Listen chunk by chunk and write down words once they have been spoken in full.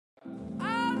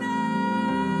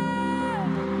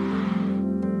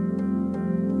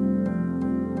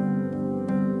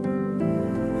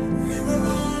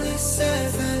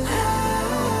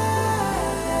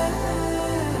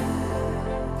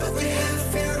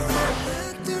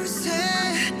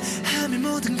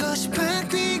flashback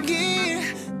begin.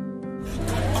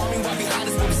 Army right behind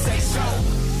us when we say so.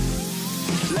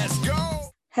 Let's go.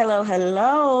 Hello,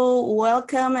 hello.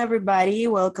 Welcome, everybody.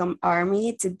 Welcome,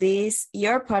 Army, to this,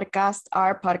 your podcast,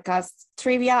 our podcast,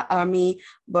 Trivia Army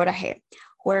Boraje,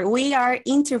 where we are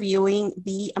interviewing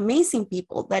the amazing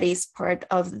people that is part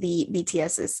of the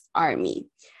BTS's Army.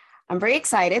 I'm very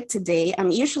excited today.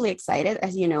 I'm usually excited,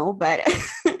 as you know, but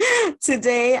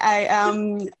today I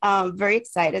am very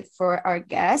excited for our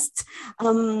guest.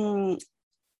 I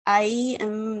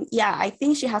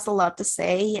think she has a lot to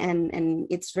say, and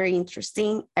it's very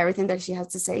interesting, everything that she has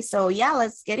to say. So yeah,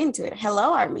 let's get into it.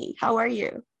 Hello, Army. How are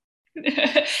you?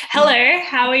 Hello,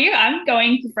 how are you? I'm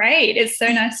going great. It's so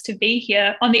nice to be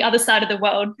here on the other side of the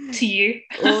world to you.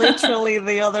 Literally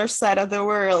the other side of the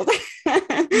world.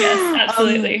 Yes,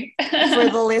 absolutely. For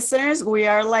the listeners, we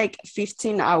are like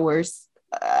 15 hours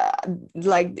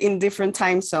like in different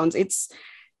time zones. It's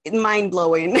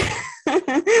mind-blowing.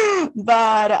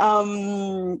 But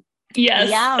yes.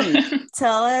 Yeah,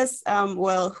 tell us,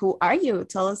 who are you?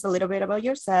 Tell us a little bit about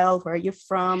yourself. Where are you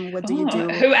from? What do you do?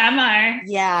 Who am I?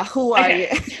 Yeah, who are you?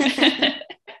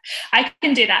 I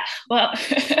can do that. Well,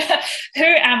 who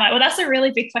am I? Well, that's a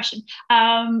really big question.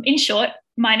 In short,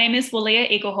 my name is Wulia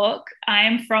Eaglehawk. I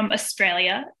am from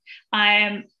Australia. I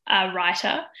am a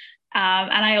writer.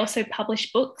 And I also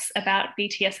publish books about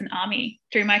BTS and ARMY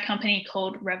through my company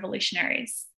called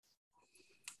Revolutionaries.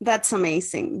 That's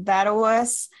amazing. That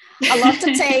was a lot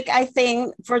to take, I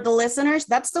think, for the listeners.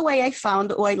 That's the way I found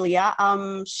Wulia.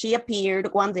 She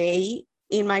appeared one day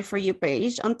in my For You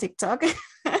page on TikTok.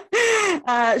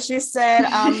 She said,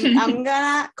 I'm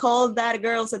gonna call that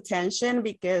girl's attention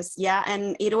because, yeah,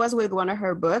 and it was with one of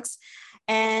her books.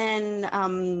 And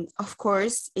of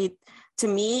course, to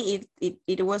me,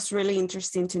 it was really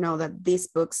interesting to know that these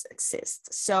books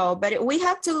exist. So, but we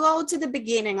have to go to the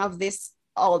beginning of this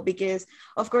all, because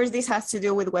of course this has to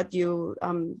do with what you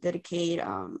dedicate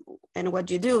and what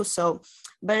you do. So,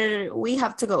 but we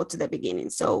have to go to the beginning.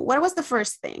 So what was the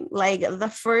first thing, like the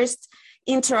first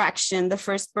interaction, the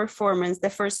first performance, the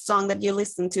first song that you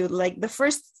listened to, like the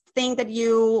first thing that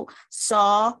you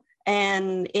saw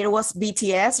and it was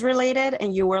BTS related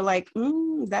and you were like,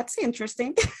 that's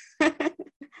interesting?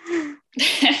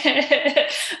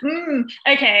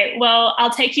 Okay, well,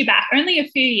 I'll take you back only a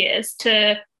few years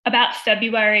to about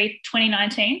February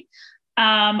 2019.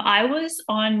 I was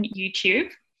on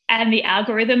YouTube and the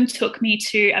algorithm took me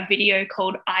to a video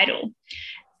called Idol.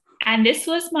 And this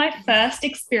was my first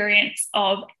experience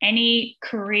of any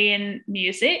Korean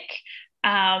music.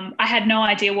 I had no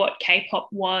idea what K-pop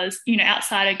was,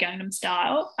 outside of Gangnam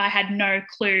Style. I had no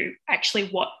clue actually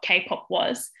what K-pop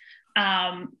was.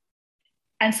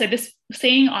 And so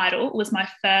seeing Idol was my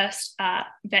first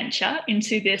venture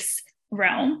into this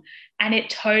realm, and it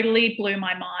totally blew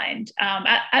my mind.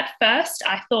 At first,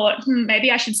 I thought,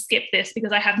 maybe I should skip this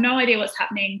because I have no idea what's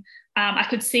happening. I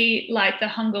could see like the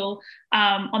Hangul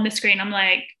on the screen. I'm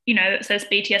like, it says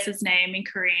BTS's name in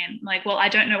Korean. I'm like, well, I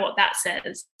don't know what that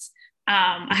says.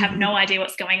 I have no idea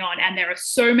what's going on. And there are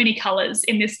so many colors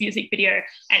in this music video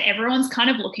and everyone's kind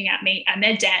of looking at me and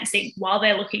they're dancing while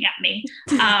they're looking at me.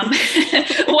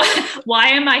 Why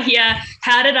am I here?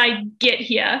 How did I get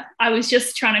here? I was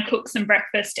just trying to cook some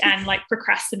breakfast and like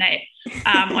procrastinate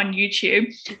on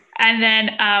YouTube. And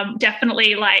then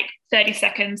definitely like 30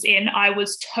 seconds in, I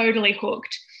was totally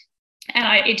hooked.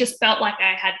 And it just felt like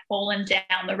I had fallen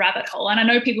down the rabbit hole. And I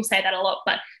know people say that a lot,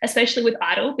 but especially with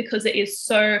Idol, because it is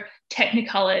so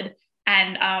technicolored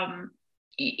and,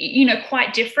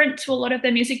 quite different to a lot of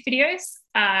their music videos,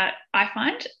 I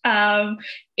find.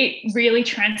 It really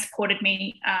transported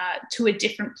me to a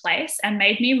different place and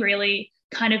made me really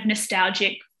kind of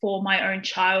nostalgic for my own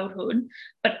childhood,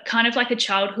 but kind of like a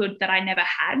childhood that I never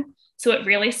had. So it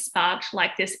really sparked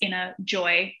like this inner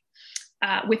joy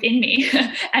within me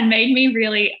and made me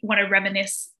really want to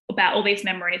reminisce about all these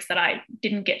memories that I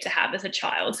didn't get to have as a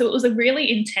child. So it was a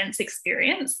really intense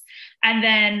experience. And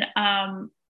then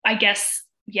I guess,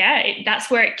 that's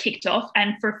where it kicked off.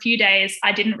 And for a few days,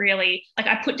 I didn't really,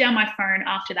 I put down my phone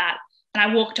after that and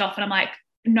I walked off and I'm like,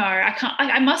 no, I can't.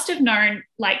 I must have known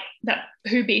like that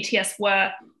who BTS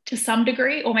were to some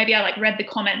degree, or maybe I read the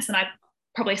comments and I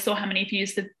probably saw how many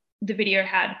views the video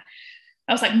had.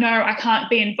 I was like, no, I can't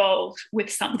be involved with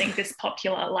something this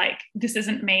popular. Like, this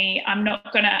isn't me. I'm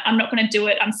not gonna do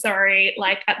it. I'm sorry.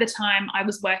 Like at the time I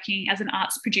was working as an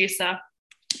arts producer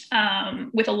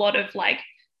with a lot of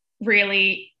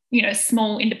really,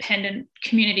 small independent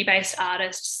community-based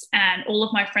artists. And all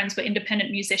of my friends were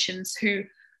independent musicians who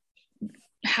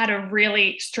had a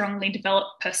really strongly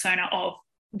developed persona of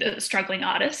the struggling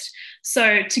artist.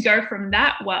 So to go from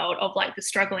that world of like the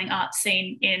struggling art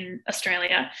scene in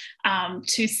Australia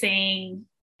to seeing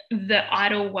the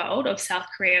idol world of South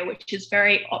Korea, which is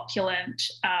very opulent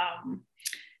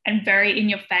and very in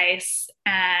your face,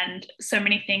 and so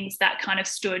many things that kind of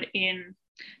stood in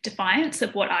defiance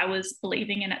of what I was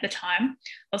believing in at the time.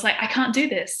 I was like, I can't do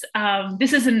this.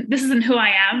 This isn't who I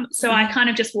am. So I kind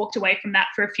of just walked away from that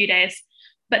for a few days.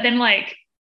 But then like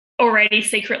already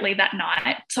secretly that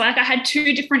night, so like I had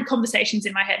two different conversations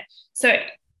in my head. So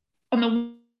on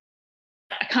the,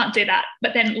 I can't do that.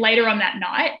 But then later on that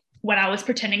night, when I was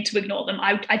pretending to ignore them,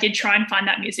 I did try and find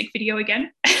that music video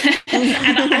again,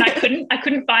 and I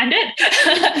couldn't find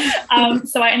it.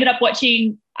 So I ended up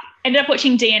watching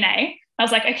DNA. I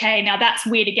was like, okay, now that's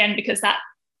weird again, because that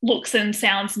looks and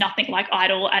sounds nothing like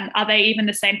Idol. And are they even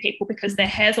the same people? Because their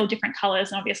hair's all different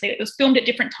colors, and obviously it was filmed at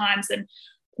different times. And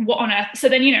what on earth? So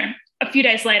then, a few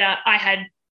days later, I had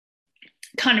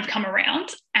kind of come around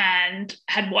and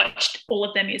had watched all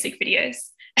of their music videos.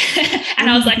 And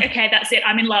I was like, okay, that's it.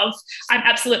 I'm in love. I'm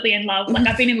absolutely in love. Like,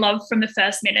 I've been in love from the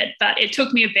first minute, but it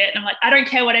took me a bit. And I'm like, I don't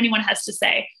care what anyone has to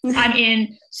say. I'm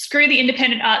in. Screw the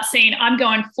independent art scene. I'm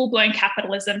going full-blown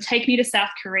capitalism. Take me to South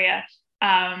Korea.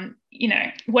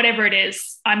 Whatever it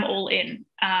is, I'm all in.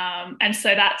 And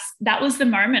so that was the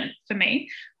moment for me.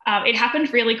 It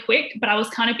happened really quick, but I was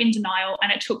kind of in denial,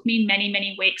 and it took me many,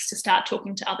 many weeks to start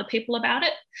talking to other people about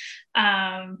it.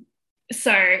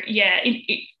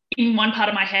 In one part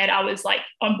of my head, I was like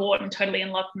on board and totally in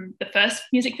love from the first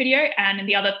music video. And in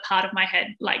the other part of my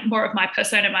head, like more of my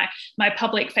persona, my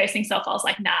public facing self, I was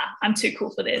like, nah, I'm too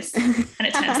cool for this. And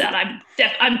it turns out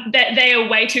they are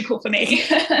way too cool for me.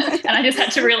 And I just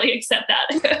had to really accept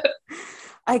that.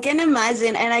 I can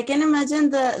imagine. And I can imagine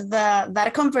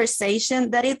that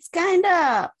conversation, that it's kind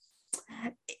of,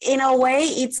 in a way,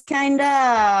 it's kind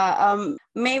of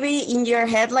maybe in your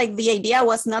head, like the idea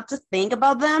was not to think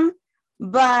about them.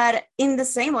 But in the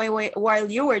same way, while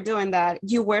you were doing that,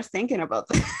 you were thinking about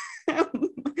them.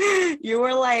 You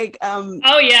were like,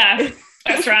 oh yeah,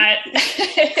 that's right.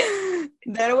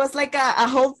 There was like a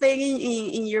whole thing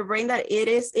in your brain that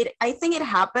I think it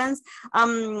happens.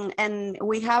 And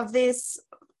we have this,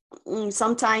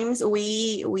 sometimes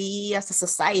we as a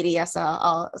society, as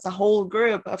a whole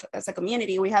group, as a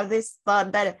community, we have this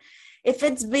thought that if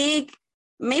it's big,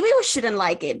 maybe we shouldn't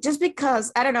like it, just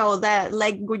because, I don't know, that,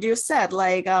 like what you said,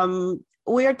 like,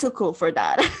 we are too cool for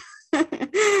that.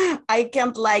 I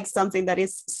can't like something that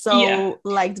is so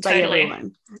liked by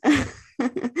everyone.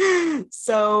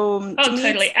 So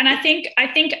totally. And I think,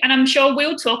 and I'm sure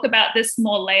we'll talk about this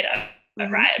more later,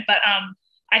 right? But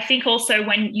I think also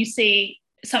when you see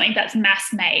something that's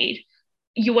mass made,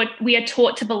 we are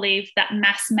taught to believe that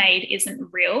mass made isn't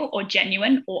real or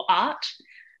genuine or art.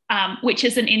 Which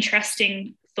is an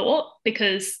interesting thought,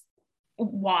 because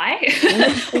why?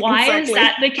 Why Exactly. is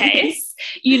that the case?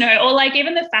 Or like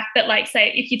even the fact that, like,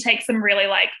 say, if you take some really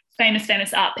like famous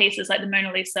art pieces like the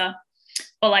Mona Lisa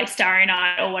or like Starry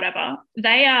Night or whatever,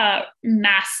 they are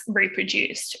mass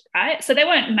reproduced, right? So they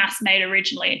weren't mass made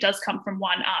originally. It does come from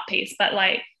one art piece, but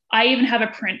like I even have a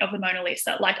print of the Mona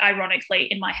Lisa, like ironically,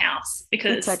 in my house,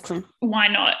 because why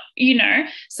not?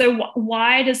 So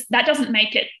why doesn't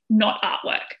make it not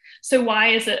artwork? So why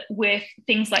is it with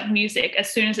things like music,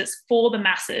 as soon as it's for the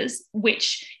masses,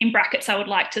 which in brackets I'd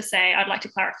like to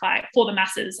clarify, for the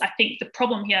masses, I think the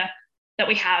problem here that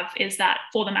we have is that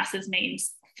for the masses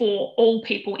means for all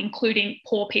people, including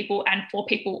poor people and for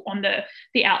people on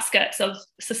the outskirts of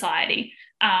society.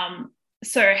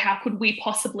 So how could we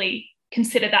possibly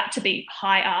consider that to be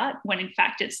high art when in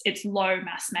fact it's low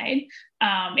mass made?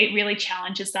 It really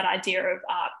challenges that idea of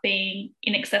art being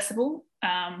inaccessible,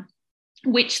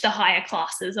 which the higher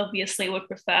classes obviously would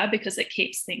prefer, because it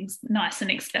keeps things nice and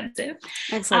expensive.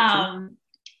 Exactly.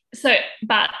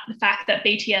 But the fact that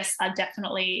BTS are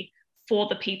definitely for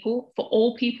the people, for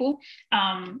all people,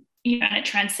 and it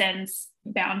transcends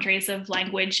boundaries of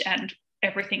language and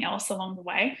everything else along the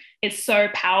way, is so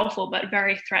powerful, but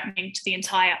very threatening to the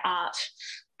entire art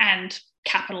and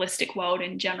capitalistic world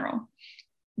in general.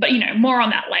 But more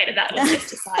on that later. That was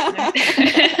just a side note.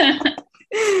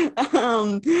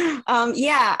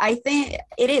 I think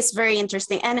it is very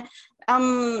interesting. And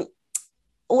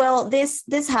well,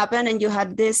 this happened, and you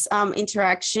had this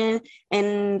interaction,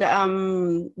 and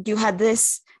you had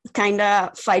this kind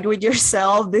of fight with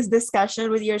yourself, this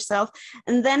discussion with yourself.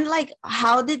 And then, like,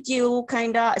 how did you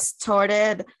kind of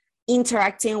started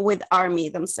interacting with ARMY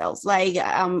themselves? Like,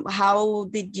 how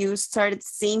did you start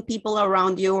seeing people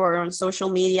around you or on social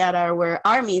media that were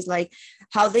ARMYs? Like,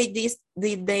 how did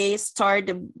they start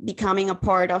becoming a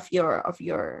part of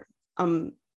your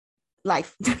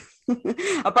life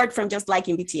apart from just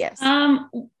liking BTS?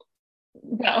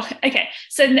 Well, okay.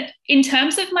 So in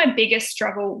terms of my biggest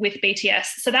struggle with BTS,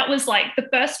 so that was like the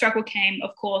first struggle came,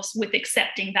 of course, with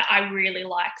accepting that I really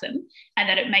like them and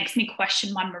that it makes me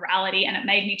question my morality, and it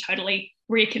made me totally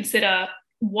reconsider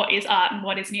what is art and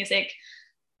what is music.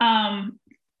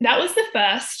 That was the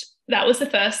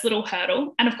first little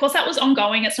hurdle. And of course, that was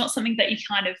ongoing. It's not something that you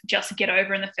kind of just get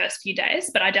over in the first few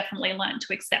days, but I definitely learned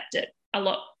to accept it a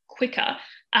lot quicker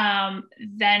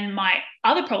than my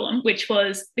other problem, which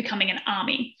was becoming an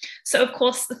ARMY. So of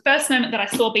course, the first moment that I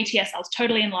saw BTS, I was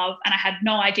totally in love and I had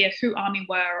no idea who ARMY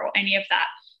were or any of that.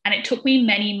 And it took me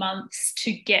many months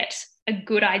to get a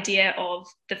good idea of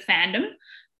the fandom.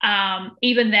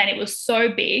 Even then, it was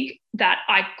so big that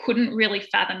I couldn't really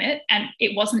fathom it. And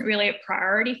it wasn't really a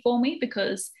priority for me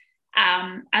because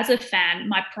as a fan,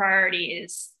 my priority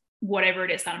is whatever it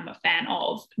is that I'm a fan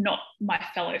of, not my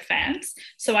fellow fans.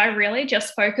 So I really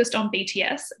just focused on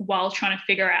BTS while trying to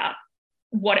figure out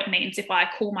what it means if I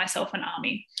call myself an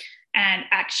ARMY. And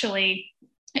actually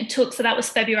so that was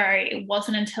February. It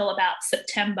wasn't until about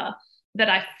September that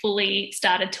I fully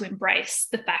started to embrace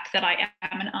the fact that I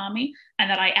am an ARMY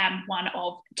and that I am one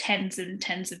of tens and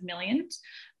tens of millions.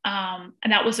 And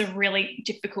that was a really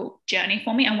difficult journey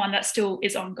for me, and one that still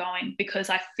is ongoing,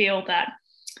 because I feel that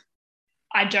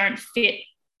I don't fit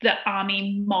the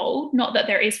ARMY mold. Not that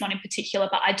there is one in particular,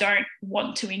 but I don't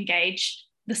want to engage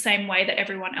the same way that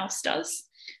everyone else does.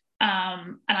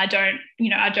 And I don't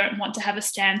want to have a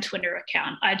Stan Twitter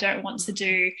account. I don't want to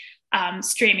do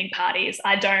streaming parties.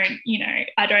 I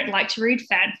don't like to read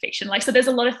fan fiction. So there's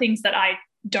a lot of things that I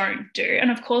don't do.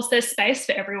 And of course, there's space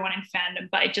for everyone in fandom,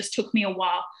 but it just took me a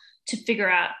while to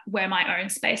figure out where my own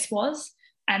space was.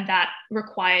 And that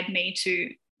required me to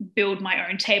build my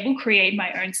own table, create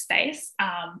my own space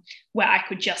where I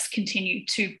could just continue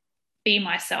to be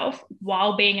myself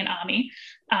while being an ARMY,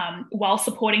 while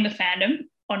supporting the fandom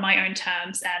on my own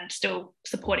terms and still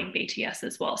supporting BTS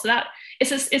as well. So that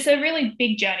it's a really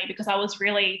big journey, because I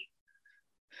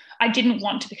didn't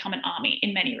want to become an ARMY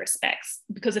in many respects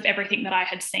because of everything that I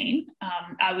had seen.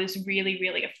 I was really,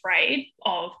 really afraid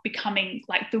of becoming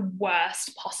like the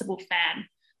worst possible fan,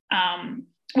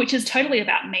 which is totally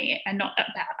about me and not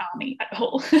about ARMY at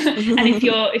all. And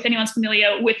if anyone's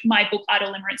familiar with my book,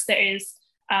 Idol Limerence, there is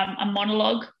a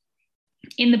monologue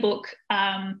in the book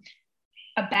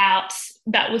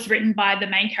that was written by the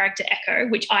main character Echo,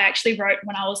 which I actually wrote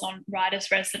when I was on writer's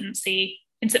residency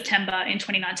in September in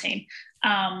 2019,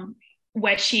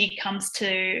 where she comes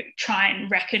to try and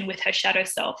reckon with her shadow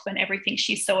self and everything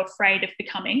she's so afraid of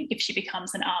becoming if she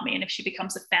becomes an ARMY and if she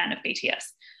becomes a fan of BTS.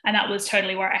 And that was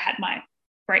totally where I had my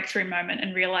breakthrough moment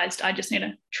and realized I just need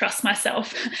to trust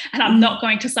myself, and I'm not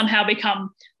going to somehow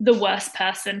become the worst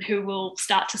person who will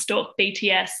start to stalk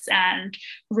BTS and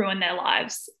ruin their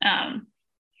lives. So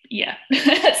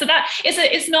that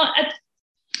it's not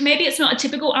maybe it's not a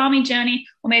typical ARMY journey,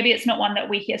 or maybe it's not one that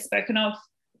we hear spoken of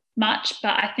much,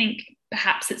 but I think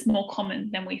perhaps it's more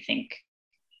common than we think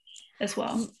as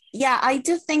well. Yeah, I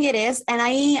do think it is. And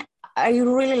I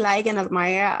really like and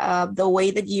admire the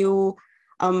way that you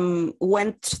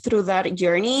went through that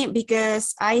journey,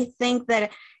 because I think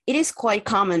that it is quite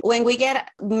common when we get,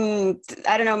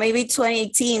 I don't know, maybe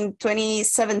 2018,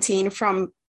 2017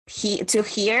 from here to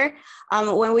here,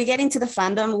 when we get into the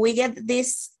fandom, we get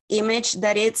this image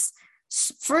that it's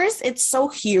so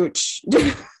huge.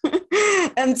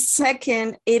 And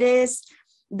second,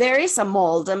 there is a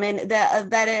mold. I mean,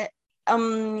 there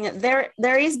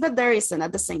is, but there isn't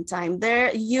at the same time.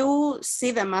 There you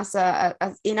see them as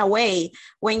in a way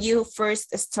when you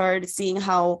first start seeing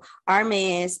how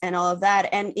ARMY is and all of that,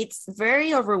 and it's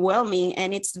very overwhelming,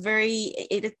 and it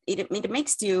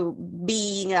makes you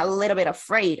being a little bit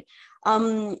afraid.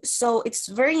 So it's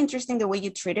very interesting the way you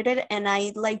treated it, and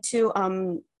I'd like to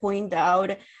point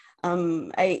out.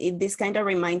 This kind of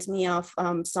reminds me of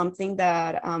something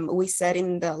that we said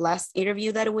in the last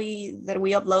interview that we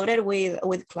uploaded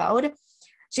with Cloud.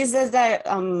 She says that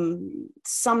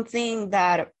something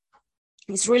that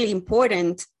is really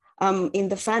important in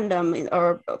the fandom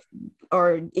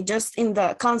or just in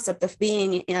the concept of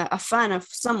being a fan of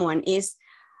someone is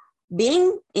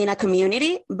being in a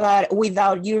community, but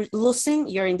without you losing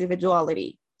your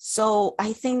individuality. So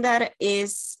I think that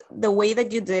is the way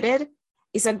that you did it.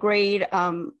 Is a great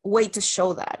way to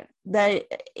show that there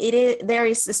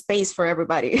is a space for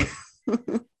everybody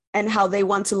and how they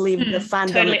want to live the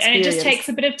fandom totally. experience. And it just takes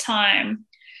a bit of time.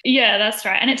 Yeah, that's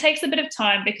right. And it takes a bit of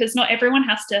time because not everyone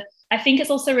has to. I think it's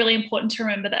also really important to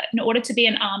remember that in order to be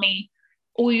an ARMY,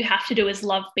 all you have to do is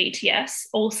love BTS,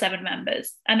 all 7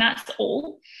 members, and that's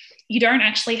all. you don't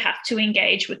actually have to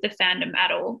engage with the fandom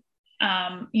at all.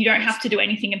 You don't have to do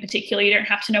anything in particular. You don't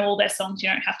have to know all their songs. You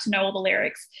don't have to know all the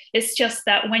lyrics. It's just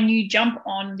that when you jump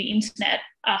on the internet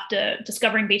after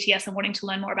discovering BTS and wanting to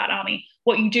learn more about ARMY,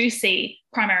 what you do see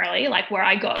primarily, like where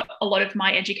I got a lot of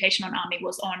my education on ARMY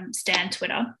was on Stan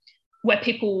Twitter, where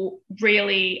people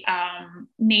really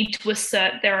need to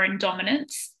assert their own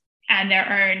dominance and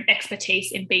their own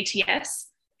expertise in BTS,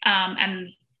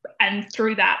 and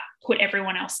through that put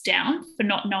everyone else down for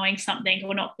not knowing something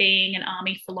or not being an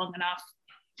ARMY for long enough,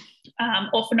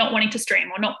 or for not wanting to stream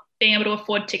or not being able to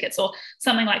afford tickets or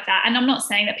something like that. And I'm not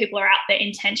saying that people are out there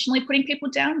intentionally putting people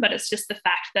down, but it's just the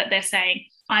fact that they're saying,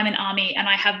 I'm an ARMY and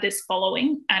I have this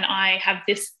following and I have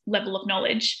this level of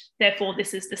knowledge, therefore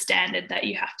this is the standard that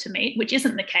you have to meet, which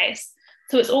isn't the case.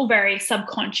 So it's all very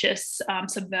subconscious,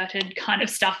 subverted kind of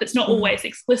stuff. It's not always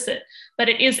explicit, but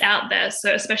it is out there.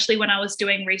 So especially when I was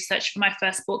doing research for my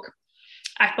first book,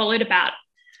 I followed about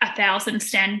 1,000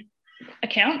 Stan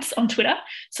accounts on Twitter,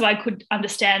 so I could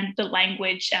understand the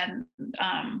language and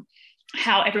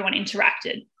how everyone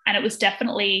interacted. And it was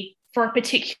definitely for a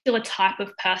particular type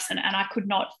of person, and I could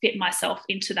not fit myself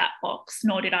into that box,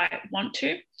 nor did I want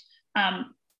to.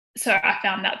 So I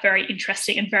found that very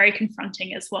interesting and very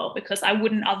confronting as well, because I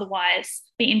wouldn't otherwise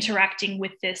be interacting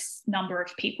with this number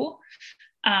of people.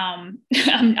 I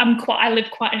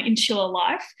live quite an insular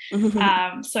life.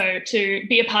 So to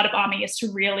be a part of ARMY is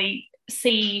to really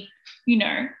see, you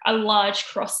know, a large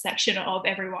cross section of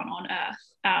everyone on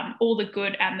earth, all the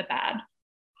good and the bad,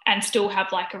 and still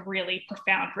have like a really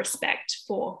profound respect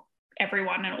for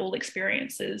everyone and all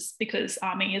experiences, because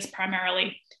ARMY is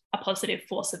primarily a positive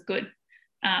force of good.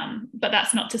 But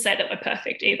that's not to say that we're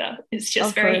perfect either. It's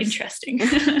just very interesting.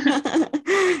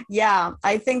 Yeah,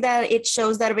 I think that it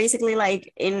shows that basically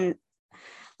like in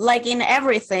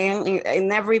everything,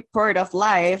 in every part of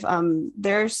life,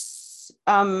 there's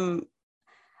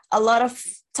a lot of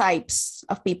types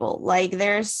of people. Like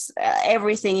there's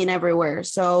everything in everywhere.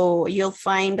 So you'll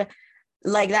find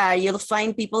like that. You'll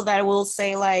find people that will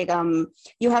say like,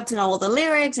 you have to know all the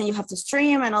lyrics and you have to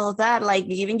stream and all of that, like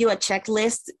giving you a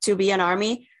checklist to be an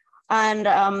ARMY.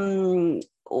 And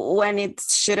when it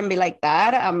shouldn't be like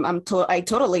that, I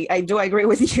do agree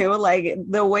with you. Like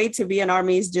the way to be an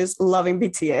ARMY is just loving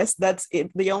BTS. That's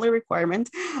it, the only requirement.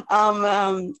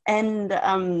 I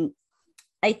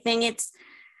think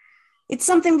it's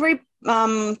something very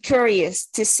curious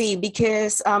to see,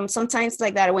 because sometimes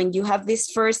like that, when you have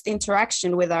this first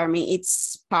interaction with ARMY,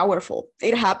 it's powerful.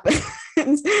 It happens.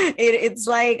 It's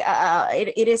like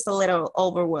it is a little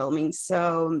overwhelming.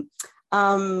 So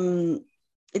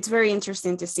it's very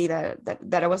interesting to see that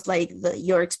it was like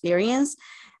your experience.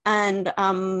 And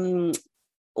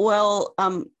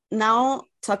now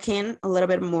talking a little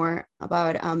bit more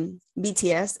about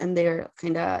BTS and their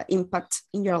kind of impact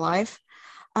in your life.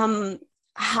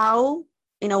 How,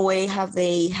 in a way, have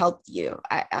they helped you?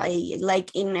 I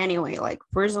like in any way, like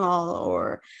personal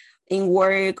or in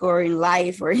work or in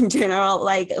life or in general,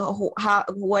 like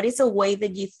what is a way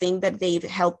that you think that they've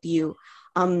helped you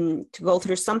to go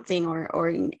through something or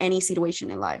in any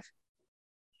situation in life?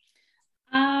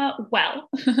 Well,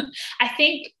 I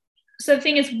think, so the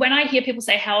thing is, when I hear people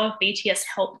say, how have BTS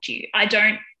helped you? I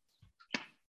don't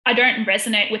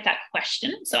resonate with that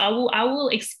question. So I will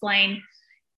explain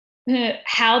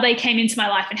how they came into my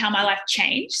life and how my life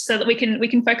changed, so that we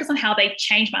can focus on how they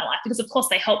changed my life, because of course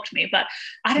they helped me, but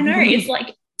I don't know. It's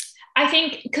like, I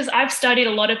think because I've studied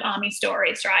a lot of ARMY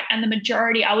stories, right? And the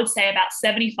majority, I would say about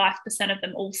 75% of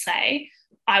them all say,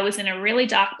 I was in a really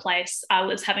dark place, I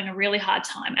was having a really hard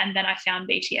time, and then I found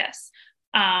BTS.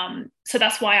 So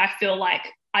that's why I feel like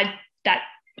I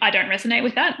don't resonate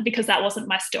with that, because that wasn't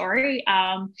my story.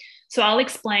 So I'll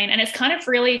explain, and it's kind of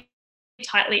really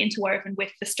tightly interwoven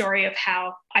with the story of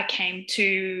how I came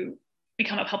to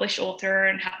become a published author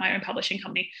and have my own publishing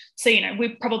company. So, you know, we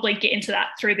probably get into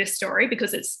that through this story,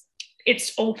 because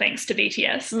it's all thanks to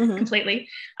BTS completely.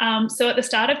 So at the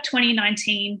start of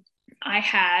 2019, I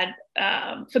had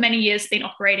for many years been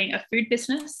operating a food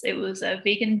business. It was a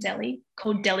vegan deli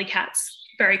called Deli Cats.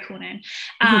 Very cool name.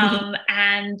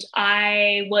 And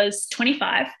I was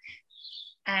 25,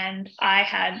 and I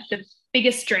had the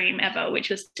biggest dream ever, which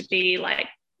was to be like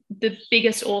the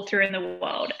biggest author in the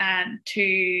world and to,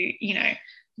 you know,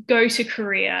 go to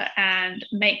Korea and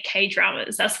make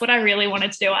K-dramas. That's what I really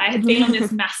wanted to do. I had been on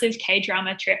this massive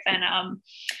K-drama trip, and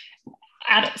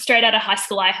straight out of high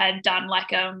school, I had done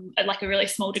like a really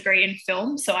small degree in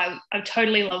film. So I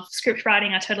totally love script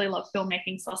writing. I totally love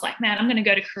filmmaking. So I was like, man, I'm going to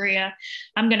go to Korea.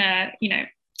 I'm going to, you know,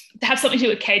 have something to do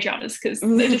with K-dramas because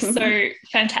they're just so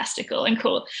fantastical and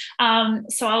cool.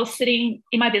 So I was sitting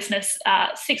in my business,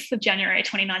 6th of January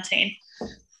 2019,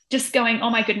 just going, oh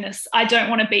my goodness, I don't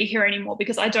want to be here anymore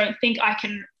because I don't think I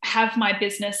can have my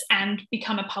business and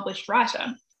become a published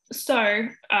writer. So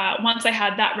once I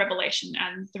had that revelation,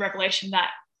 and the revelation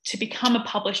that to become a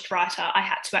published writer, I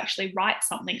had to actually write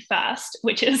something first,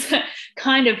 which is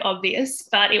kind of obvious,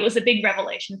 but it was a big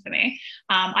revelation for me.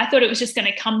 I thought it was just going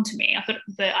to come to me. I thought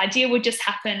the idea would just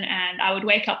happen and I would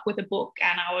wake up with a book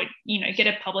and I would, get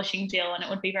a publishing deal and it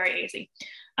would be very easy.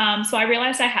 So I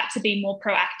realized I had to be more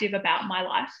proactive about my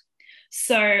life.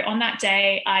 So on that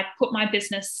day, I put my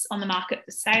business on the market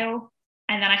for sale,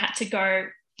 and then I had to go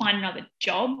find another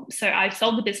job. So I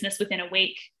sold the business within a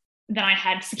week. Then I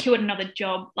had secured another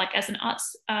job like as an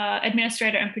arts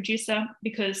administrator and producer,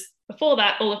 because before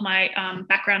that, all of my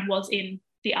background was in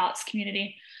the arts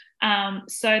community.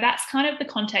 So that's kind of the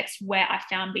context where I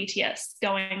found BTS,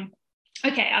 going,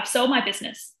 okay, I've sold my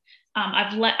business. I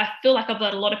feel like I've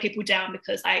let a lot of people down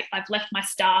because I've left my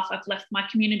staff, I've left my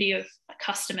community of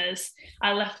customers,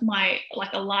 I left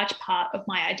a large part of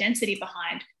my identity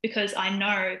behind, because I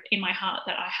know in my heart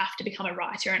that I have to become a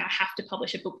writer and I have to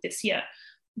publish a book this year.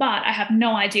 But I have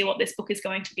no idea what this book is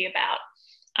going to be about.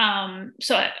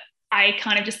 So I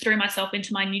kind of just threw myself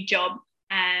into my new job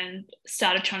and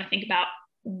started trying to think about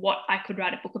what I could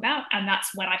write a book about. And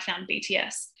that's when I found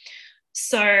BTS.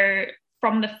 So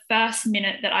from the first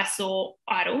minute that I saw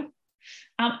Idol,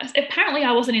 apparently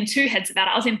I wasn't in two heads about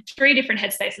it. I was in 3 different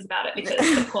headspaces about it,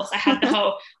 because of course I had the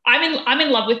whole, I'm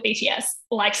in love with BTS,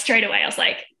 like straight away. I was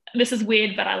like, this is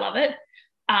weird, but I love it.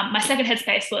 My second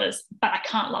headspace was, but I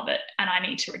can't love it and I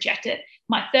need to reject it.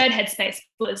 My third headspace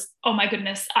was, oh my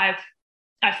goodness, I've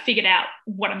figured out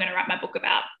what I'm going to write my book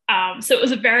about. So it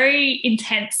was a very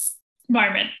intense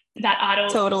moment, that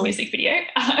Idol music video.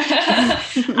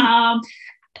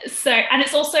 So, and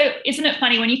it's also, isn't it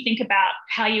funny when you think about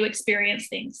how you experience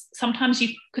things? Sometimes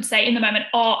you could say in the moment,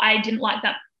 oh, I didn't like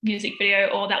that music video,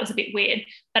 or that was a bit weird.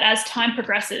 But as time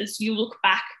progresses, you look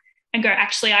back and go,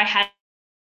 actually, I had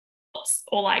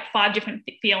or like 5 different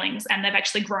feelings, and they've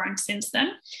actually grown since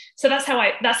then. So that's how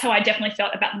I definitely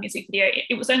felt about the music video.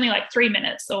 It was only like 3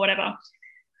 minutes or whatever,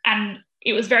 and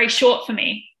it was very short for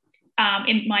me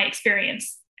in my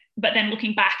experience. But then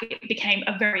looking back, it became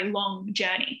a very long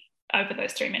journey over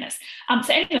those 3 minutes.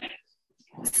 So anyway,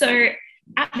 so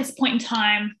at this point in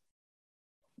time,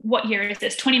 what year is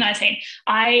this? 2019.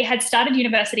 I had started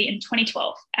university in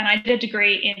 2012, and I did a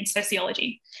degree in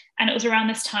sociology. And it was around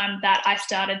this time that I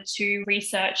started to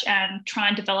research and try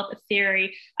and develop a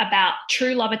theory about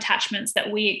true love attachments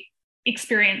that we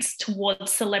experience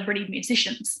towards celebrity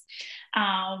musicians.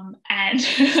 And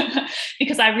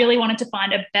because I really wanted to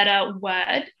find a better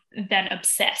word than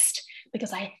obsessed,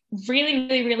 because I really,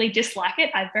 really, really dislike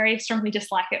it. I very strongly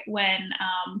dislike it when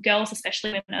girls,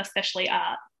 especially women, especially,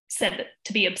 are said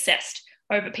to be obsessed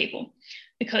over people,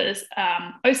 because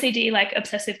OCD, like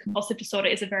obsessive compulsive disorder,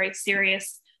 is a very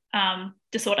serious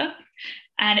disorder,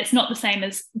 and it's not the same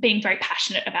as being very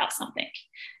passionate about something.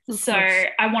 So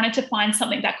I wanted to find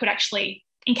something that could actually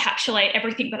encapsulate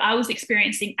everything that I was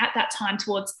experiencing at that time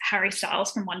towards Harry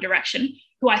Styles from One Direction,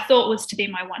 who I thought was to be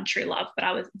my one true love, but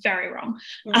I was very wrong.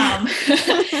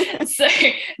 So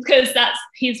because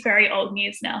he's very old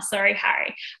news now. Sorry,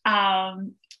 Harry.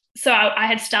 So I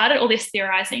had started all this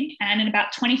theorizing, and in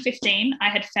about 2015, I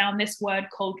had found this word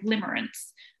called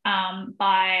limerence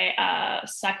by a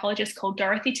psychologist called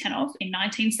Dorothy Tennov in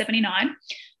 1979.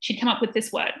 She'd come up with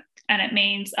this word, and it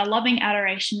means a loving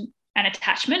adoration and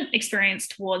attachment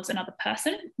experienced towards another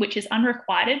person, which is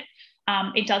unrequited.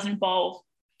 It does involve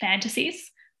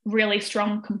fantasies, really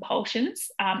strong compulsions,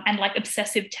 and like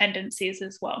obsessive tendencies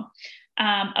as well,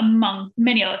 among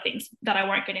many other things that I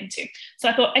won't get into. So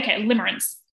I thought, okay,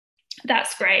 limerence,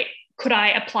 that's great. Could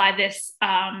I apply this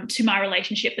to my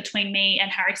relationship between me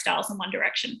and Harry Styles and One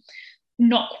Direction?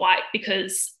 Not quite,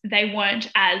 because they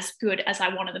weren't as good as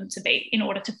I wanted them to be in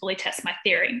order to fully test my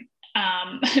theory.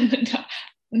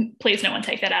 Please no one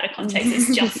take that out of context.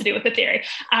 It's just to do with the theory.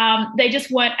 They just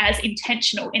weren't as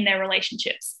intentional in their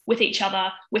relationships with each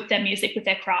other, with their music, with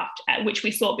their craft, which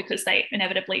we saw because they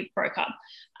inevitably broke up.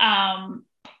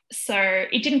 So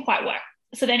it didn't quite work.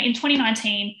 So then in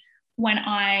 2019, when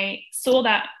I saw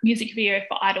that music video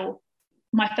for Idol,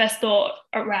 my first thought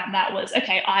around that was,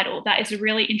 okay, Idol, that is a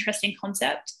really interesting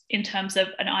concept in terms of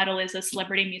an idol is a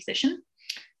celebrity musician.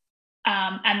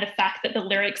 And the fact that the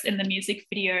lyrics in the music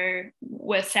video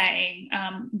were saying,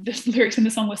 the lyrics in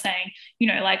the song were saying,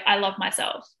 like, I love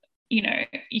myself. You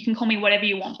can call me whatever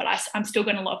you want, but I'm still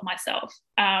going to love myself.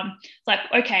 It's like,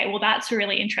 okay, well, that's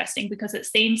really interesting, because it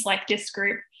seems like this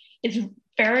group is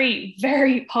very,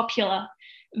 very popular,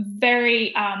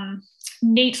 very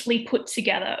neatly put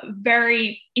together,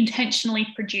 very intentionally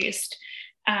produced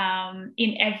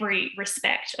in every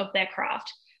respect of their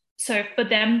craft. So for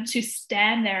them to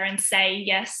stand there and say,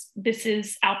 yes, this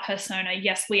is our persona.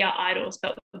 Yes, we are idols,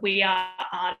 but we are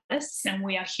artists and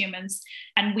we are humans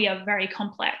and we are very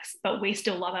complex, but we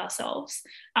still love ourselves.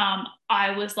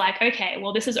 I was like, okay,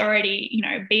 well, this is already, you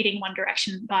know, beating One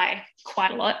Direction by quite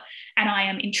a lot. And I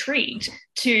am intrigued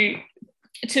to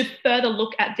further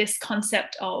look at this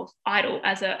concept of idol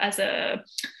as a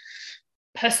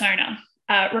persona,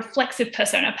 reflexive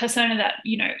persona that,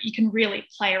 you know, you can really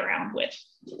play around with.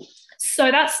 So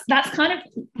that's kind of,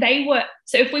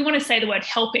 so if we want to say the word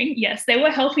helping, yes, they were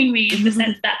helping me in the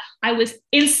sense that I was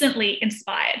instantly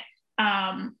inspired,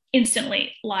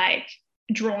 instantly like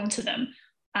drawn to them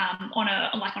on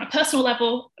a personal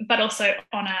level, but also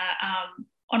on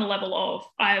a level of,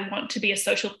 I want to be a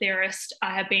social theorist.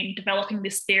 I have been developing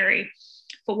this theory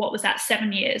for what was that,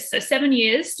 7 years. So 7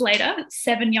 years later,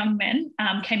 7 young men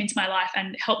came into my life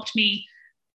and helped me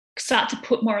start to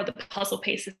put more of the puzzle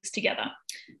pieces together.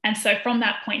 And so from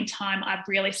that point in time, I've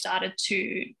really started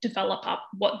to develop up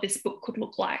what this book could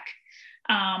look like.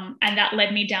 And that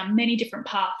led me down many different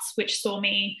paths, which saw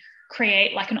me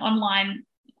create like an online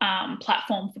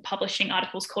platform for publishing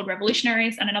articles called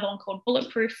Revolutionaries, and another one called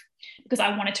Bulletproof, because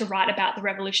I wanted to write about the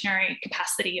revolutionary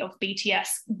capacity of BTS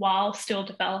while still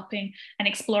developing and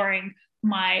exploring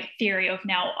my theory of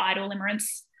now idol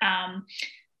limerence.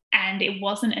 And it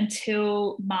wasn't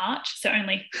until March, so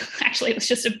it was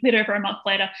just a bit over a month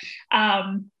later.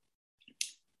 I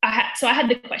had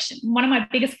the question. One of my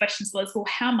biggest questions was, well,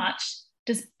 how much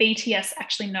does BTS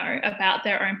actually know about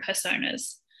their own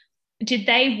personas? Did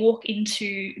they walk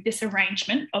into this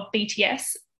arrangement of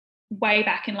BTS way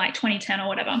back in like 2010 or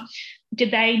whatever?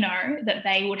 Did they know that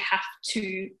they would have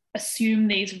to assume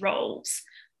these roles,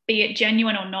 be it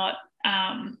genuine or not?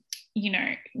 You know,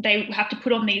 they have to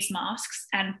put on these masks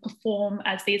and perform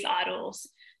as these idols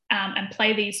and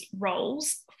play these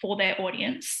roles for their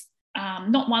audience,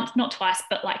 not once, not twice,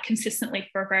 but like consistently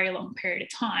for a very long period of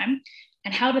time.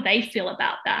 And how do they feel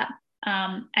about that?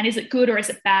 And is it good or is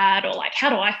it bad? Or like, how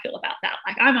do I feel about that?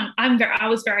 Like I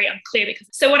was very unclear, because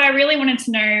so what I really wanted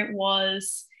to know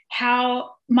was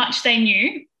how much they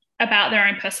knew about their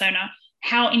own persona,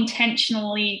 how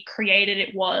intentionally created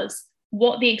it was,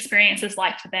 what the experience is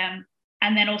like for them,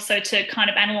 and then also to kind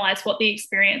of analyze what the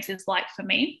experience is like for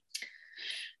me.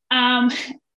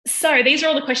 So these are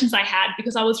all the questions I had,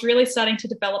 because I was really starting to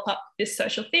develop up this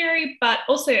social theory, but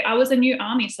also I was a new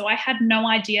ARMY, so I had no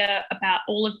idea about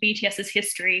all of BTS's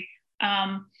history.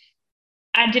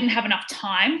 I didn't have enough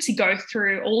time to go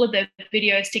through all of the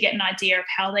videos to get an idea of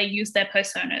how they use their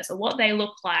personas or what they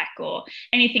look like or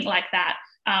anything like that.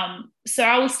 So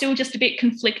I was still just a bit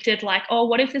conflicted, like, oh,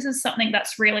 what if this is something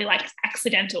that's really like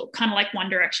accidental, kind of like One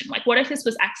Direction? Like, what if this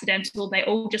was accidental? They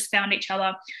all just found each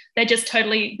other. They're just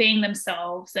totally being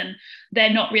themselves and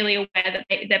they're not really aware that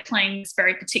they're playing this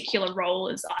very particular role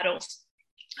as idols.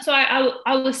 So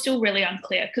I was still really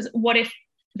unclear, because what if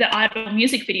the Idol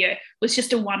music video was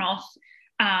just a one-off?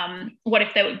 What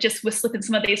if they were slipping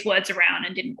some of these words around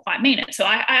and didn't quite mean it? So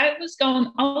I was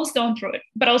going through it,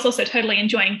 but I was also totally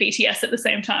enjoying BTS at the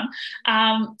same time.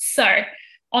 So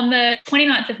on the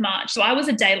 29th of March, so I was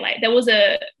a day late. There was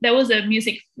a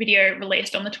music video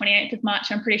released on the 28th of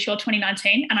March, I'm pretty sure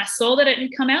 2019, and I saw that it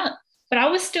had come out, but I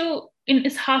was still in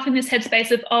this headspace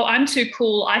of, oh, I'm too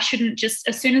cool. I shouldn't just,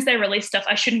 as soon as they release stuff,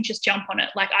 I shouldn't just jump on it.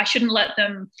 Like, I shouldn't let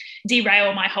them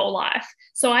derail my whole life.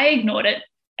 So I ignored it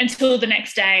until the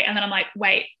next day, and then I'm like,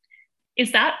 wait,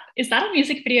 is that a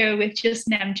music video with just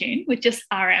Namjoon, with just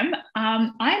RM?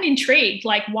 I am intrigued.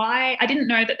 Like, why? I didn't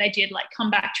know that they did like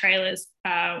comeback trailers,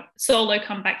 solo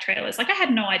comeback trailers. Like, I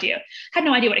had no idea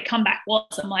what a comeback was.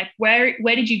 I'm like, where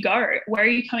did you go? Where are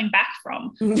you coming back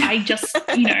from? I just,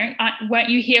 weren't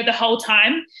you here the whole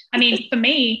time? I mean, for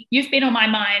me, you've been on my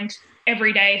mind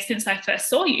every day since I first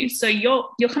saw you. So you're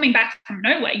coming back from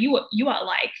nowhere. You are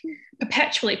like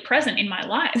perpetually present in my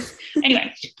life.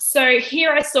 Anyway, so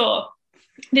here I saw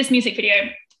this music video.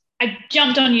 I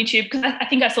jumped on YouTube because I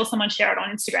think I saw someone share it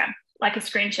on Instagram, like a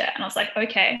screen share. And I was like,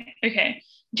 okay.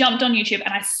 Jumped on YouTube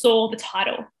and I saw the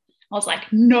title. I was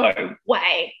like, no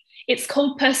way. It's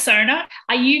called Persona.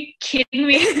 Are you kidding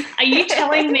me? Are you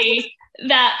telling me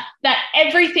that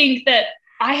everything that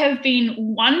I have been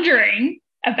wondering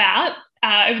about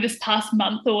over this past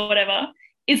month or whatever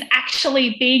is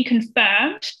actually being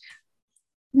confirmed,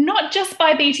 not just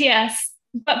by BTS,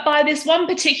 but by this one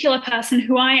particular person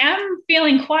who I am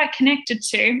feeling quite connected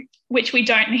to, which we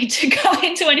don't need to go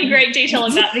into any great detail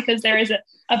about because there is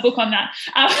a book on that.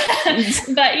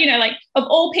 But, you know, like of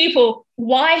all people,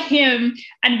 why him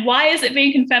and why is it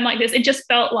being confirmed like this? It just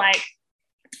felt like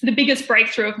the biggest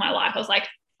breakthrough of my life. I was like,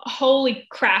 holy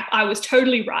crap, I was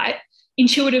totally right.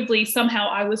 Intuitively, somehow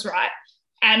I was right.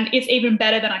 And it's even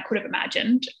better than I could have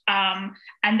imagined.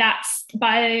 And that's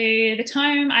by the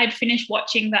time I'd finished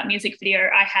watching that music video,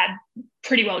 I had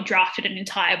pretty well drafted an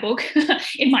entire book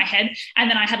in my head. And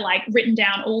then I had like written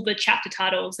down all the chapter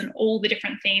titles and all the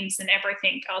different themes and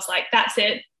everything. I was like, that's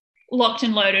it, locked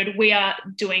and loaded. We are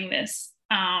doing this.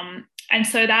 And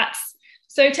so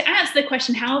to answer the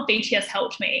question, how have BTS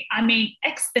helped me? I mean,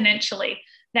 exponentially,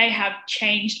 they have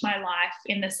changed my life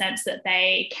in the sense that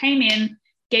they came in,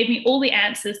 gave me all the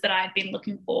answers that I had been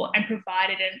looking for and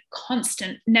provided a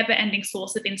constant, never-ending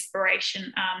source of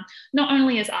inspiration, not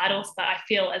only as idols, but I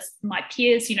feel as my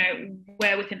peers. You know,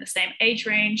 we're within the same age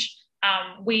range.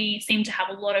 We seem to have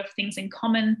a lot of things in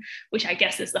common, which I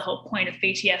guess is the whole point of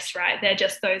BTS, right? They're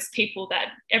just those people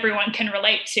that everyone can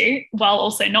relate to while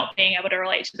also not being able to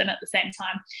relate to them at the same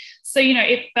time. So, you know,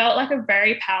 it felt like a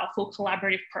very powerful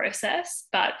collaborative process,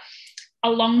 but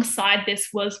alongside this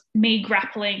was me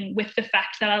grappling with the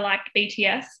fact that I liked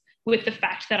BTS, with the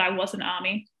fact that I was an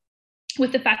ARMY,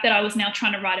 with the fact that I was now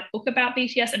trying to write a book about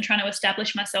BTS and trying to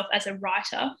establish myself as a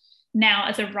writer, now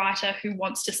as a writer who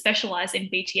wants to specialize in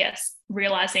BTS,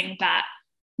 realizing that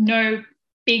no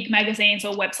big magazines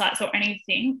or websites or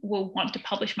anything will want to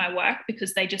publish my work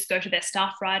because they just go to their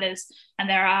staff writers. And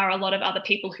there are a lot of other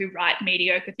people who write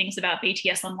mediocre things about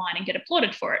BTS online and get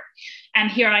applauded for it. And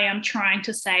here I am trying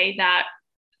to say that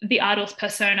the idols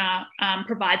persona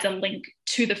provides a link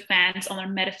to the fans on a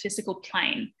metaphysical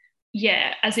plane.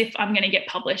 Yeah, as if I'm going to get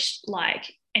published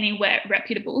like anywhere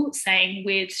reputable saying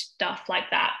weird stuff like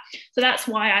that. So that's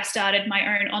why I started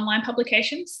my own online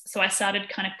publications. So I started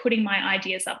kind of putting my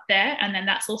ideas up there. And then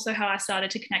that's also how I started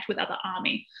to connect with other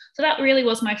ARMY. So that really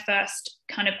was my first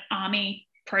kind of ARMY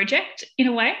project in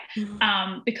a way,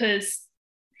 because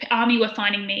ARMY were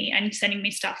finding me and sending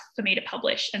me stuff for me to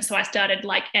publish. And so I started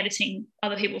like editing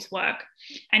other people's work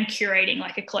and curating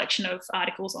like a collection of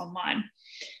articles online.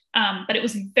 But it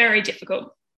was very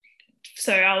difficult.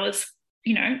 So I was,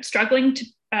 you know, struggling to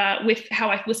with how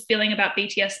I was feeling about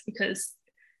BTS because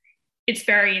it's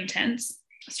very intense,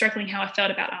 struggling how I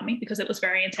felt about ARMY because it was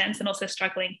very intense, and also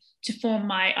struggling to form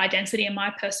my identity and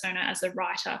my persona as a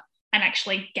writer and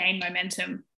actually gain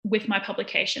momentum with my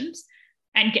publications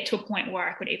and get to a point where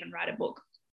I could even write a book.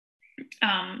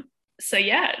 So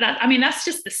yeah, that's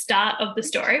just the start of the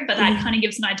story, but that kind of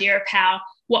gives an idea of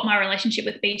what my relationship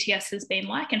with BTS has been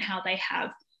like and how they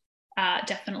have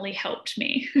definitely helped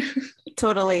me.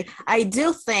 Totally. I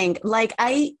do think like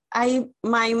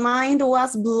my mind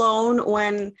was blown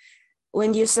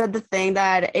when you said the thing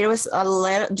that it was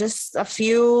just a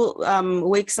few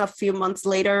weeks, a few months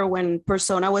later when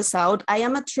Persona was out. I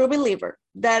am a true believer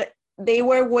that they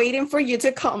were waiting for you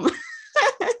to come.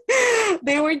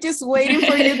 They were just waiting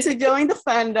for you to join the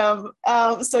fandom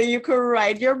so you could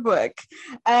write your book.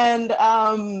 And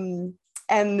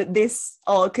this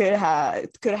all could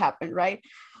happen, right?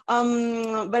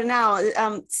 But now,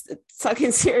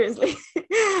 talking seriously,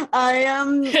 I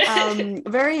am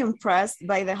very impressed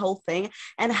by the whole thing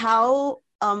and how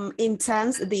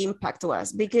intense the impact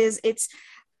was, because it's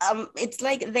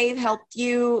like they've helped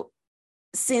you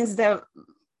since the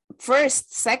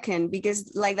first second,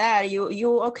 because like that you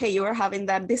were having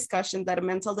that discussion, that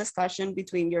mental discussion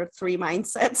between your three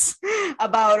mindsets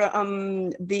about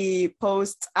the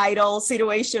post idol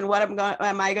situation. What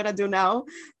am I gonna do now?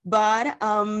 But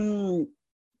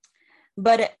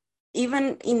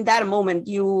even in that moment,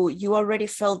 you already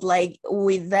felt like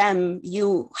with them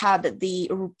you had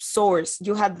the source,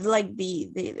 you had like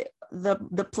the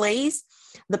place,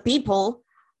 the people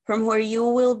from where you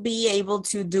will be able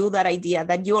to do that idea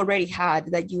that you already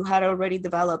had, that you had already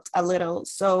developed a little.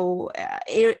 So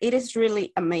it is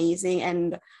really amazing.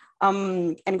 And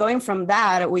going from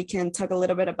that, we can talk a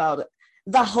little bit about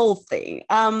the whole thing.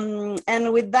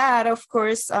 And with that, of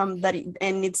course, and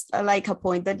it's like a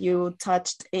point that you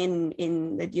touched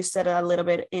in that you said a little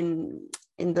bit in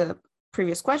the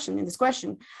previous question, in this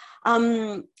question,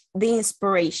 the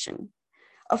inspiration.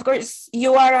 Of course,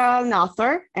 you are an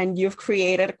author and you've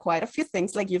created quite a few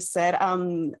things, like you've said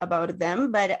about them.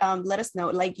 But let us know,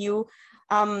 like you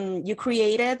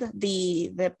created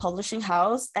the publishing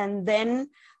house, and then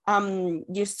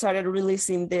you started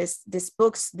releasing these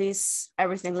books, this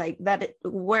everything like that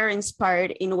were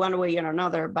inspired in one way or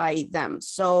another by them.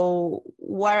 So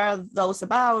what are those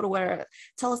about?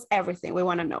 Tell us everything. We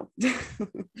want to know.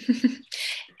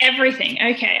 Everything.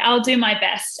 Okay, I'll do my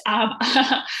best.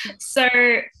 So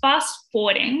fast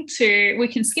forwarding we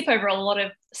can skip over a lot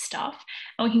of stuff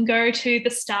and we can go to the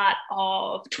start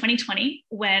of 2020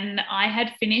 when I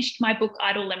had finished my book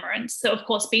Idle Limerence. So of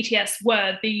course BTS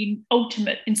were the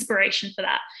ultimate inspiration for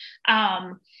that.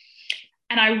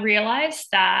 And I realized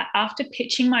that after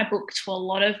pitching my book to a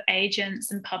lot of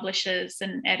agents and publishers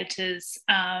and editors,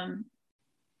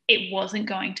 it wasn't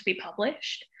going to be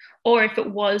published. Or if it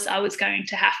was, I was going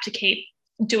to have to keep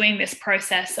doing this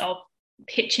process of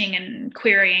pitching and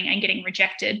querying and getting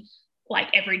rejected like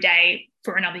every day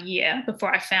for another year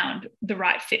before I found the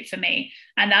right fit for me.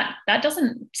 And that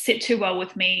doesn't sit too well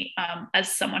with me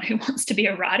as someone who wants to be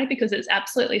a writer, because it's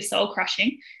absolutely soul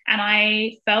crushing. And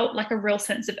I felt like a real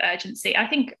sense of urgency.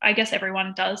 I guess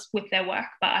everyone does with their work,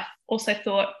 but I also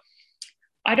thought,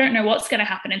 I don't know what's going to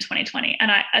happen in 2020.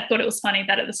 And I thought it was funny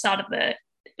that at the start of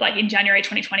in January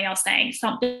 2020, I was saying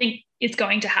something is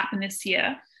going to happen this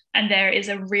year. And there is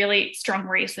a really strong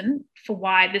reason for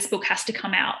why this book has to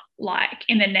come out like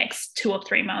in the next 2 or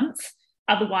 3 months.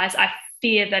 Otherwise, I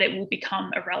fear that it will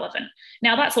become irrelevant.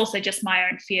 Now, that's also just my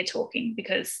own fear talking,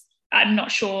 because I'm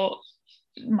not sure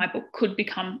my book could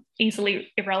become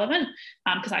easily irrelevant,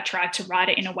 because I tried to write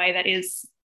it in a way that is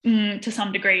to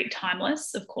some degree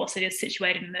timeless. Of course, it is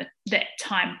situated in the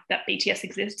time that BTS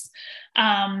exists.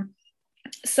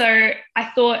 So I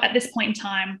thought at this point in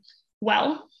time,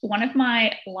 well, one of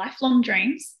my lifelong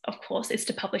dreams, of course, is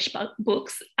to publish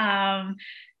books.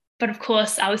 But of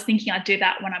course, I was thinking I'd do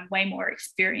that when I'm way more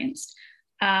experienced.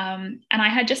 And I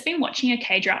had just been watching a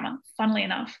K-drama, funnily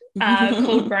enough,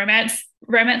 called Romance.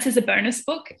 Romance is a bonus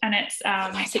book, and it's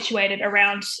situated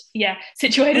around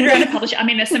a publisher. I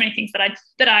mean, there's so many things that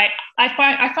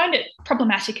I find it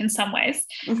problematic in some ways.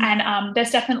 Mm-hmm.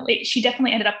 And she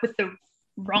definitely ended up with the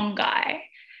wrong guy.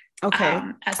 Okay.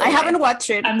 I haven't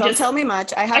watched it. Don't tell me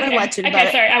much. I haven't watched it.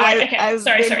 Okay, sorry. I've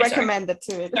been recommended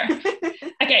to it.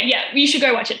 Okay, yeah, you should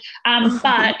go watch it.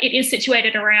 But it is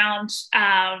situated around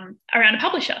a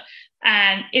publisher,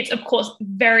 and it's of course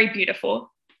very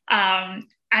beautiful. And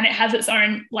it has its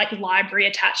own like library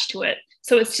attached to it.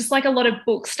 So it's just like a lot of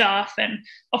book stuff and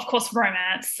of course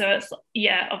romance. So it's,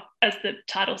 as the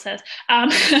title says.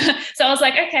 So I was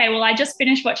like, okay, well, I just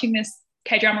finished watching this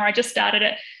K-drama. I just started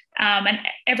it. And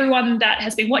everyone that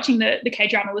has been watching the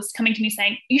K-drama was coming to me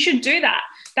saying, you should do that.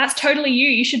 That's totally you.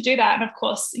 You should do that. And of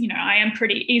course, I am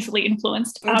pretty easily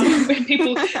influenced when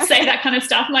people say that kind of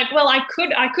stuff. I'm like, well, I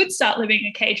could start living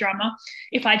a K-drama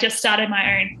if I just started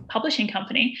my own publishing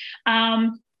company.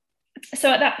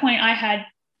 So at that point I had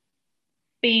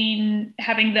been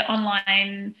having the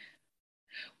online,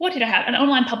 what did I have? An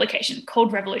online publication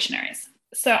called Revolutionaries.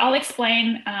 So I'll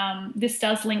explain, this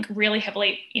does link really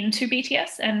heavily into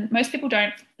BTS, and most people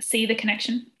don't see the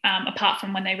connection apart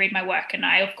from when they read my work. And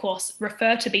I, of course,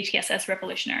 refer to BTS as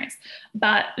Revolutionaries.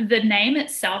 But the name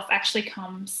itself actually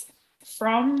comes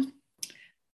from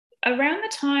around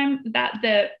the time that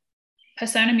the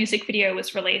Persona music video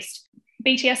was released.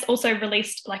 BTS also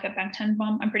released like a Bangtan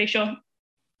bomb, I'm pretty sure,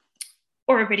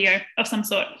 or a video of some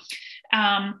sort,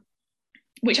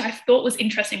 which I thought was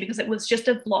interesting because it was just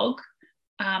a vlog.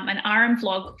 An RM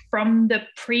vlog from the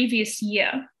previous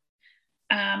year,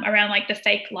 around like the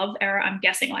fake love era, I'm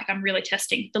guessing, like I'm really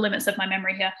testing the limits of my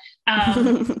memory here.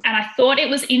 And I thought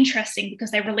it was interesting because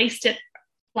they released it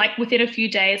like within a few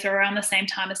days or around the same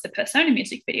time as the Persona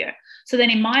music video. So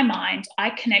then in my mind, I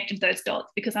connected those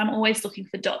dots because I'm always looking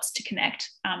for dots to connect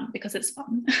because it's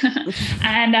fun.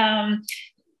 And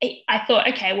I thought,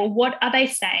 okay, well, what are they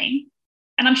saying?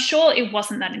 And I'm sure it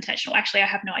wasn't that intentional. Actually, I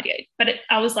have no idea. But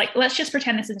I was like, let's just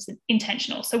pretend this is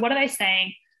intentional. So what are they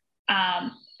saying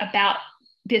about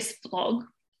this vlog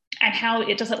and how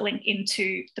it does it link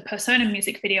into the Persona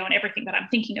music video and everything that I'm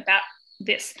thinking about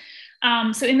this?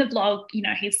 So in the vlog,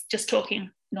 he's just talking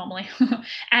normally.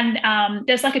 And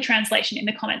there's like a translation in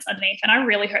the comments underneath. And I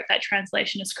really hope that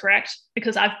translation is correct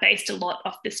because I've based a lot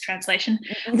off this translation.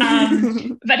 But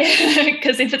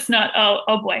because if it's not,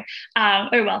 oh boy.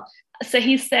 Oh well. So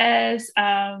he says,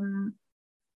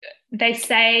 they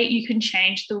say you can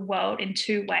change the world in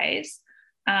 2 ways.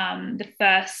 The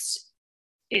first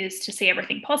is to see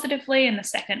everything positively, and the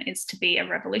second is to be a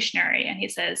revolutionary. And he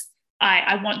says,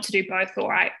 I want to do both,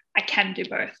 or I can do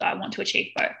both. I want to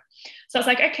achieve both. So I was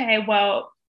like, okay,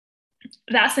 well,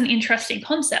 that's an interesting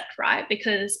concept, right?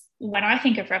 Because when I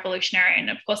think of revolutionary, and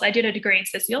of course I did a degree in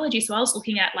sociology, so I was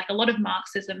looking at like a lot of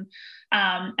Marxism,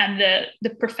 and the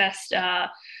prophesized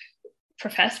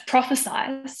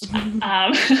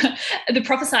the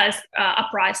prophesized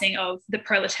uprising of the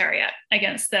proletariat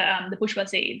against the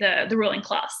bourgeoisie, the ruling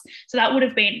class. So that would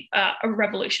have been a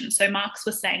revolution. So Marx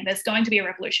was saying there's going to be a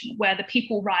revolution where the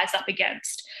people rise up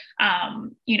against,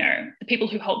 the people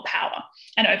who hold power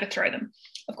and overthrow them.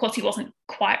 Of course, he wasn't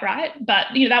quite right, but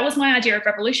that was my idea of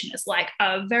revolution, is like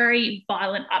a very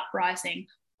violent uprising,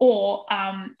 or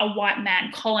a white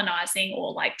man colonizing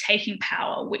or like taking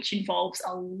power, which involves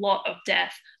a lot of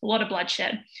death, a lot of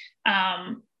bloodshed.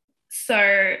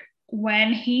 So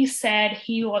when he said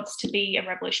he wants to be a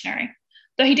revolutionary,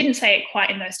 though he didn't say it quite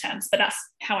in those terms, but that's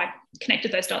how I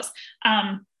connected those dots.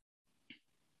 I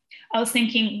was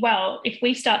thinking, well, if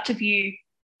we start to view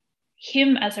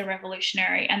him as a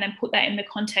revolutionary and then put that in the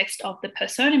context of the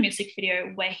Persona music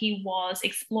video, where he was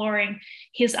exploring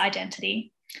his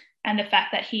identity and the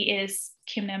fact that he is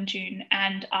Kim Namjoon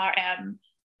and RM,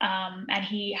 and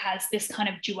he has this kind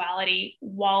of duality,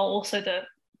 while also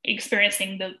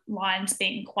experiencing the lines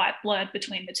being quite blurred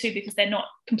between the two, because they're not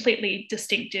completely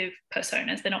distinctive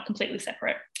personas, they're not completely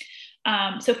separate.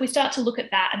 So if we start to look at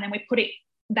that, and then we put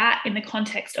that in the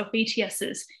context of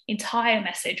BTS's entire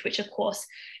message, which of course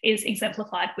is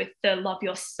exemplified with the Love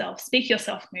Yourself, Speak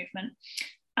Yourself movement,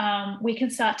 we can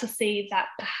start to see that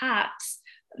perhaps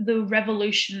the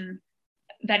revolution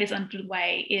that is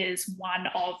underway is one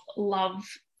of love,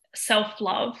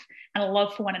 self-love, and a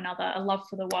love for one another, a love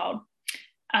for the world,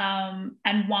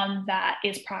 and one that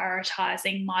is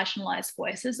prioritizing marginalized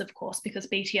voices, of course, because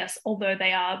BTS, although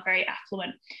they are very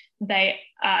affluent, they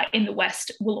in the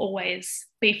West will always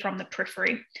be from the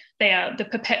periphery. They are the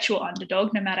perpetual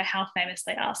underdog, no matter how famous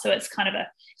they are. So it's kind of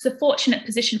it's a fortunate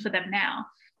position for them now.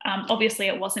 Obviously,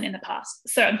 it wasn't in the past.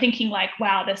 So I'm thinking like,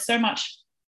 wow, there's so much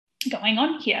going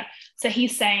on here. So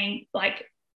he's saying like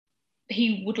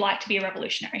he would like to be a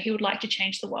revolutionary. He would like to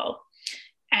change the world.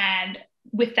 And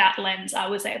with that lens, I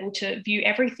was able to view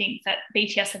everything that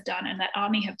BTS have done and that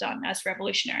ARMY have done as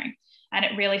revolutionary. And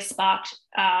it really sparked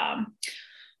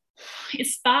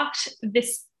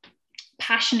this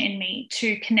passion in me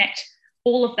to connect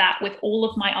all of that with all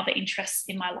of my other interests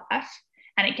in my life.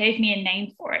 And it gave me a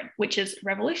name for it, which is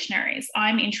revolutionaries.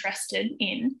 I'm interested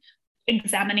in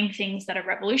examining things that are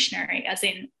revolutionary, as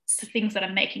in things that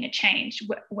are making a change,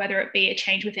 whether it be a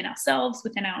change within ourselves,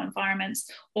 within our environments,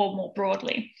 or more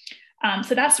broadly.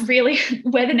 So that's really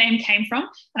where the name came from.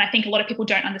 And I think a lot of people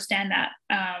don't understand that.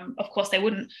 Of course, they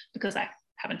wouldn't, because I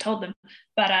haven't told them.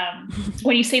 But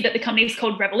when you see that the company is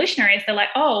called Revolutionaries, they're like,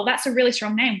 oh, that's a really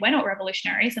strong name. We're not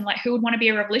revolutionaries. And like, who would want to be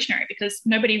a revolutionary? Because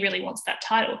nobody really wants that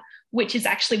title, which is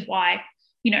actually why,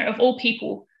 of all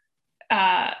people,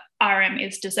 RM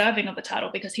is deserving of the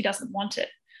title, because he doesn't want it,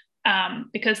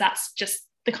 because that's just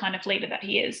the kind of leader that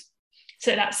he is.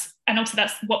 So that's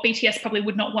what BTS probably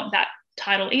would not want that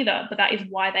title either, but that is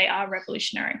why they are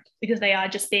revolutionary, because they are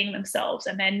just being themselves,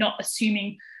 and they're not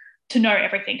assuming to know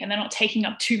everything, and they're not taking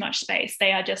up too much space.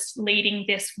 They are just leading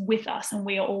this with us, and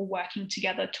we are all working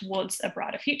together towards a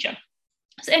brighter future.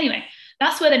 So anyway,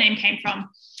 that's where the name came from.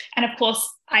 And of course,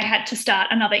 I had to start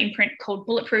another imprint called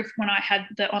Bulletproof when I had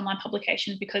the online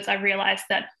publication, because I realized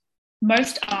that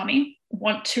most ARMY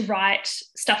want to write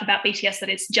stuff about BTS that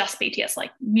is just BTS,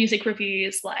 like music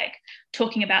reviews, like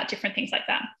talking about different things like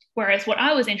that. Whereas what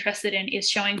I was interested in is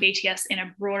showing BTS in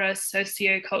a broader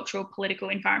socio-cultural, political,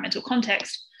 environmental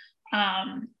context,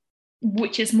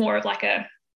 which is more of like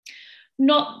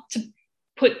not to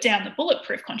put down the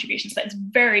Bulletproof contributions, but it's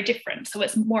very different. So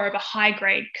it's more of a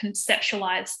high-grade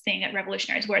conceptualized thing at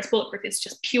Revolutionaries, whereas Bulletproof is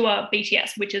just pure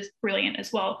BTS, which is brilliant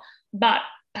as well. But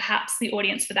perhaps the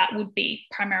audience for that would be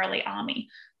primarily ARMY,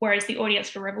 whereas the audience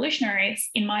for Revolutionaries,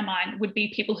 in my mind, would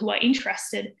be people who are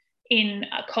interested in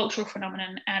a cultural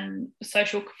phenomenon and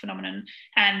social phenomenon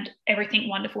and everything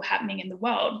wonderful happening in the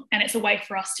world. And it's a way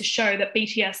for us to show that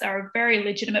BTS are a very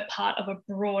legitimate part of a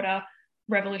broader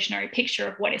revolutionary picture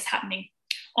of what is happening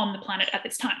on the planet at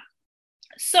this time.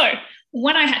 So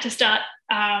when I had to start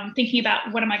thinking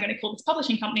about what am I going to call this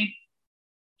publishing company,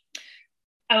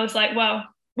 I was like, well,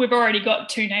 we've already got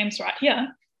two names right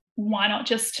here. Why not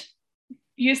just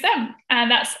use them?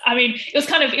 And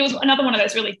it was another one of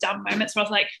those really dumb moments where I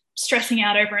was like stressing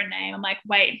out over a name. I'm like,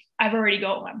 wait, I've already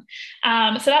got one.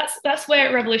 So that's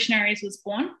where Revolutionaries was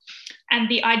born. And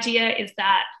the idea is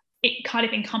that it kind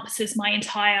of encompasses my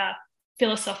entire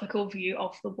philosophical view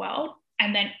of the world.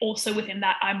 And then also within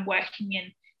that, I'm working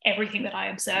in everything that I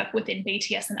observe within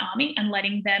BTS and ARMY and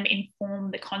letting them inform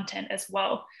the content as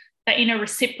well. they're in a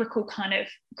reciprocal kind of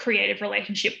creative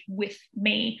relationship with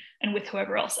me and with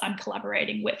whoever else I'm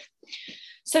collaborating with.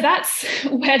 So that's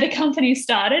where the company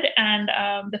started. And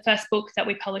the first book that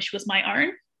we published was my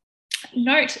own.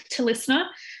 Note to listener,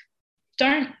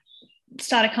 don't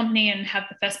start a company and have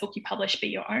the first book you publish be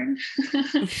your own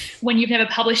when you've never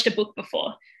published a book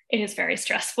before. It is very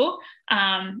stressful.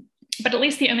 But at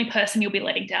least the only person you'll be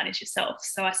letting down is yourself.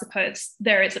 So I suppose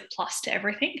there is a plus to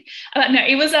everything. No,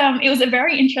 it was a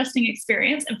very interesting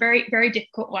experience, a very, very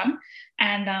difficult one.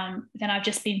 And then I've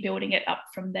just been building it up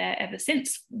from there ever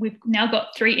since. We've now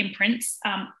got 3 imprints.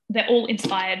 They're all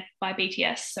inspired by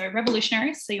BTS. So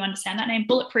Revolutionaries, so you understand that name.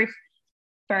 Bulletproof,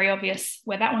 very obvious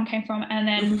where that one came from. And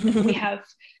then we have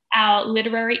our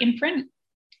literary imprint,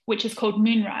 which is called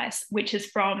Moonrise, which is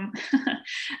from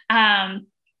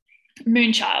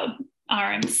Moonchild,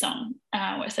 RM's song,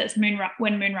 where it says,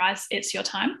 when moonrise, it's your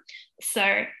time.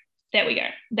 So there we go.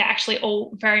 They're actually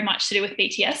all very much to do with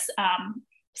BTS,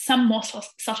 some more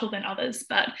subtle than others,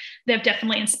 but they've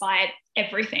definitely inspired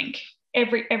everything.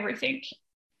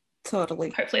 Totally.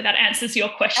 Hopefully that answers your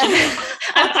question.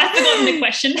 I've forgotten the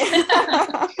question.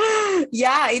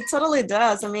 Yeah, it totally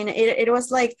does. I mean, it was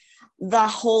like the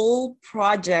whole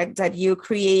project that you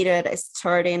created is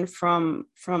starting from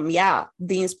the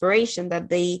inspiration that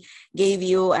they gave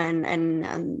you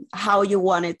and how you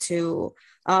wanted to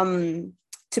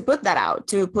put that out,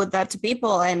 to put that to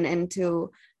people and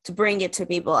to bring it to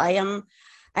people. I am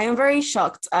very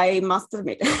shocked, I must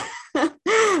admit.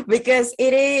 Because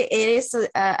it is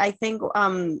I think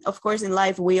of course in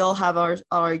life we all have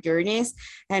our journeys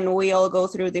and we all go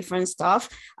through different stuff,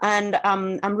 and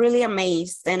I'm really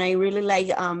amazed, and I really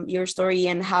like your story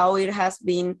and how it has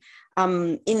been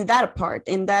in that part,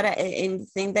 in the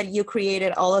thing that you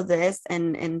created all of this,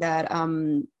 and that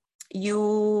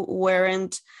you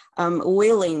weren't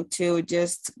willing to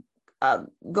just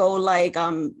go like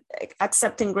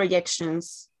accepting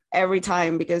rejections every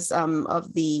time because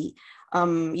of the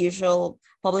usual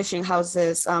publishing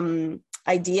houses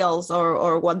ideals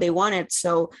or what they wanted.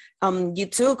 So you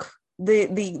took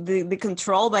the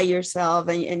control by yourself,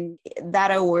 and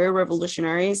that Aware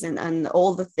Revolutionaries and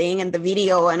all the thing and the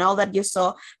video and all that you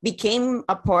saw became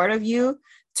a part of you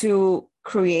to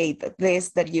create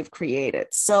this that you've created.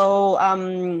 So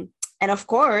and of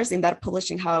course in that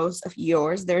publishing house of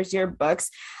yours there's your books.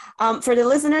 For the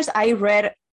listeners, I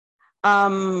read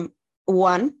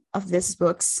one of these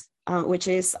books, which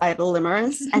is Idle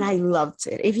Limerence, and I loved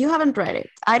it. If you haven't read it,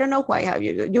 I don't know why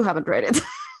you haven't read it.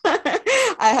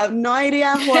 I have no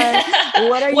idea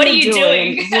what are you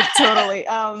doing?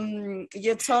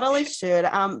 You totally should.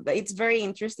 It's very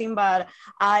interesting, but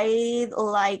I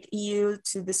like you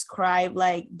to describe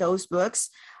like those books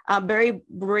very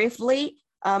briefly.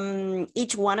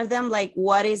 Each one of them, like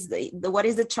what is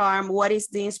the charm, what is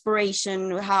the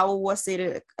inspiration, how was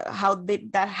it, how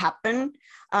did that happen,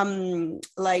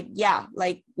 like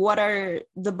what are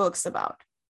the books about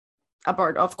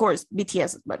of course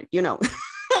BTS, but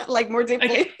like more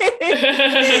deeply.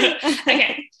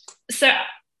 Okay, so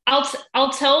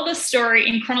I'll tell the story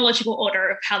in chronological order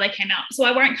of how they came out. So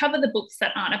I won't cover the books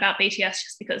that aren't about BTS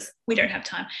just because we don't have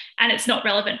time and it's not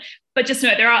relevant. But just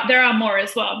know there are more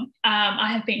as well.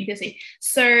 I have been busy.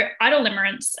 So Idle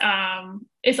Limerence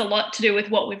is a lot to do with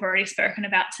what we've already spoken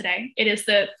about today. It is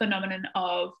the phenomenon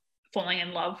of falling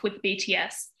in love with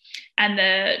BTS and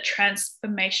the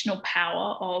transformational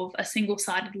power of a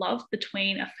single-sided love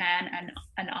between a fan and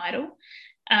an idol.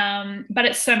 But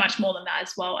it's so much more than that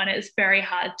as well, and it's very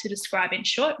hard to describe in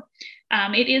short.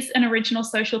 It is an original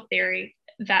social theory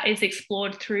that is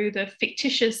explored through the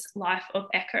fictitious life of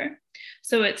Echo.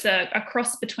 So it's a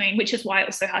cross between, which is why it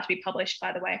was so hard to be published,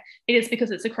 by the way. It is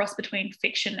because it's a cross between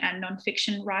fiction and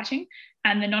non-fiction writing,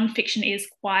 and the non-fiction is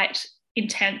quite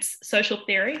intense social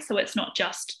theory. So it's not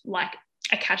just like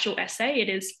a casual essay, it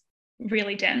is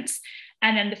really dense.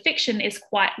 And then the fiction is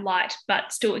quite light,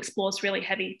 but still explores really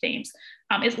heavy themes.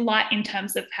 It's light in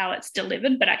terms of how it's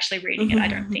delivered, but actually reading it, I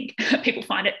don't think people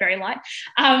find it very light.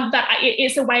 But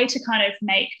it's a way to kind of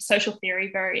make social theory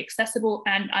very accessible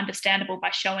and understandable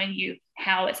by showing you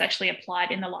how it's actually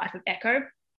applied in the life of Echo,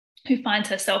 who finds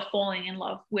herself falling in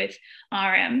love with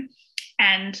RM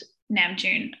and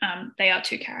Namjoon. They are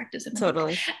 2 characters in the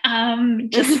Totally. book.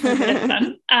 Just for a bit of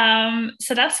fun.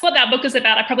 So that's what that book is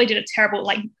about. I probably did a terrible,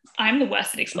 I'm the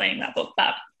worst at explaining that book,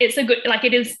 but it's a good,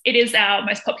 it is our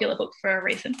most popular book for a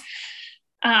reason.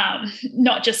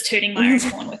 Not just tooting my own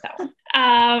horn with that one.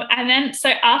 And then, so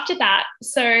after that,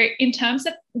 so in terms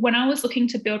of when I was looking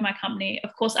to build my company,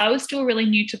 of course, I was still really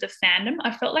new to the fandom.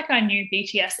 I felt like I knew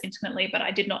BTS intimately, but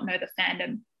I did not know the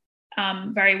fandom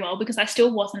very well because I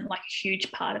still wasn't like a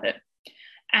huge part of it.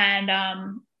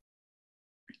 And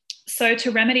so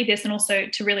to remedy this, and also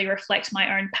to really reflect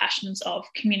my own passions of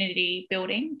community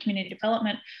building, community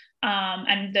development,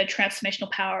 and the transformational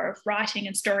power of writing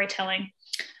and storytelling,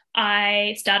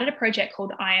 I started a project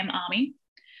called I Am Army,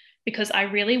 because I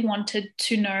really wanted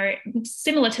to know,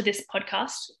 similar to this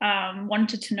podcast,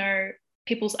 wanted to know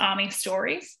people's army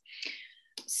stories.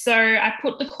 So I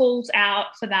put the calls out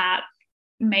for that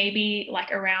maybe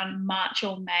like around March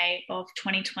or May of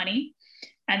 2020.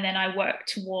 And then I worked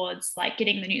towards like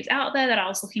getting the news out there that I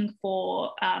was looking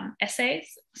for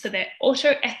essays. So they're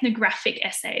autoethnographic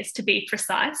essays, to be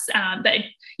precise. But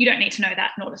you don't need to know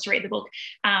that in order to read the book.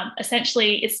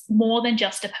 Essentially, it's more than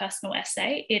just a personal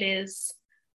essay. It is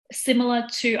similar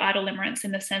to Idle Limerence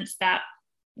in the sense that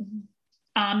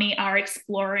Army are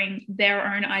exploring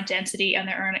their own identity and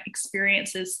their own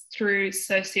experiences through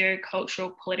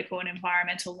socio-cultural, political, and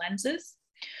environmental lenses.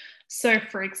 So,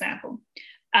 for example,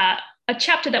 a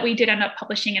chapter that we did end up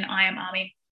publishing in I Am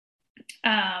Army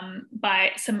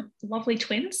by some lovely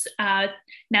twins,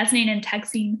 Nazneen and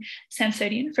Tagzeen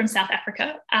Samsodian from South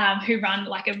Africa, who run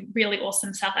like a really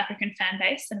awesome South African fan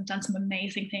base and have done some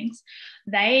amazing things.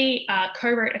 They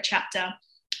co-wrote a chapter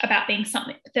about being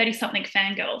 30-something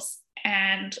fangirls,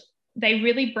 and they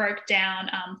really broke down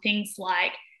things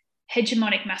like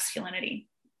hegemonic masculinity,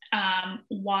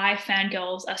 why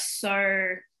fangirls are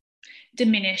so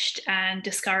diminished and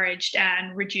discouraged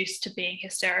and reduced to being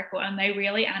hysterical. And they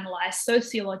really analyze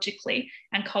sociologically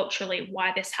and culturally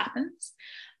why this happens,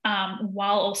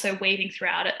 while also weaving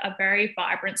throughout it a very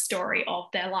vibrant story of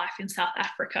their life in South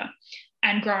Africa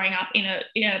and growing up in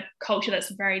a culture that's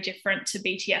very different to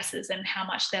BTS's, and how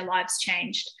much their lives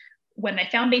changed when they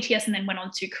found BTS and then went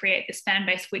on to create this fan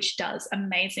base, which does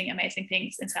amazing, amazing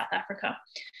things in South Africa.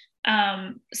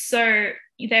 So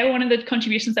they were one of the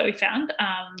contributions that we found.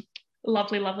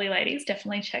 Lovely, lovely ladies.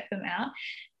 Definitely check them out.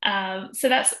 So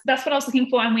that's what I was looking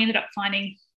for, and we ended up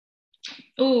finding,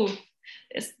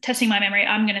 testing my memory,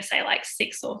 I'm going to say like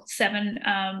 6 or 7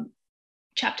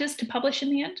 chapters to publish in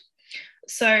the end.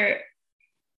 So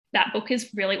that book is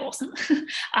really awesome.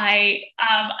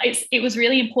 It was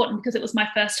really important because it was my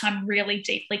first time really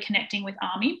deeply connecting with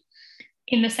Army,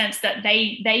 in the sense that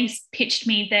they pitched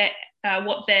me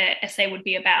what their essay would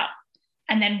be about.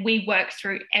 And then we worked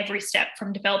through every step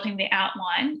from developing the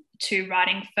outline to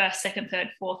writing first, second, third,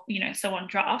 fourth, so on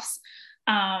drafts.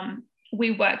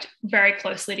 We worked very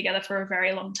closely together for a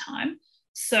very long time.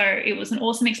 So it was an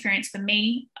awesome experience for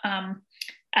me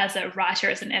as a writer,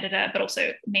 as an editor, but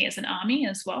also me as an Army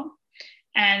as well.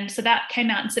 And so that came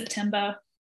out in September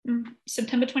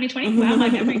 2020. Wow, my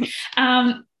memory.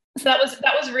 So that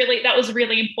was a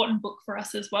really important book for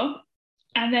us as well.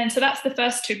 And then, so that's the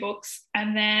first 2 books.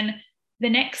 And then the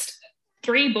next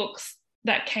 3 books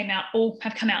that came out all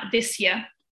have come out this year.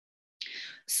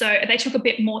 So they took a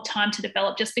bit more time to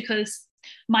develop, just because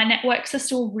my networks are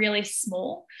still really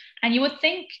small. And you would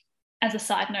think, as a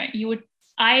side note,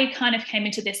 I kind of came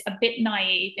into this a bit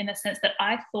naive, in the sense that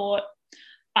I thought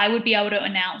I would be able to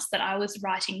announce that I was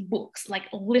writing books, like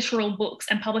literal books,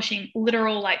 and publishing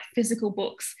literal, like physical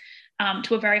books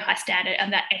to a very high standard,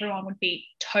 and that everyone would be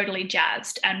totally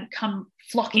jazzed and come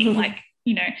flocking, like,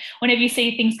 whenever you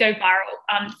see things go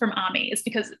viral from Army, it's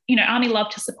because, Army love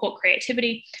to support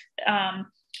creativity,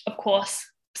 of course.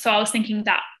 So I was thinking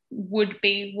that would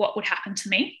be what would happen to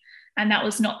me. And that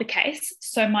was not the case.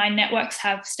 So my networks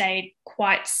have stayed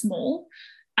quite small,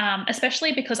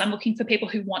 especially because I'm looking for people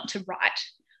who want to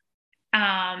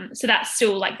write. So that's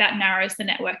still that narrows the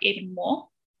network even more.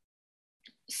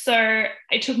 So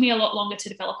it took me a lot longer to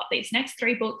develop up these next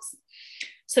 3 books.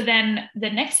 So then the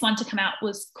next one to come out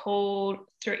is called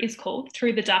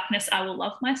Through the Darkness, I Will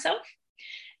Love Myself.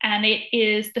 And it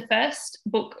is the first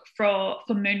book for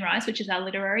Moonrise, which is our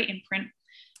literary imprint.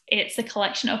 It's a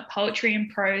collection of poetry and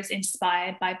prose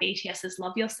inspired by BTS's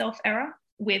Love Yourself era,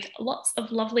 with lots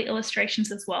of lovely illustrations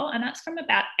as well. And that's from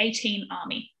about 18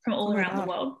 Army from all around the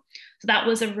world. So that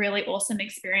was a really awesome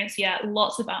experience. Yeah,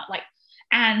 lots of art,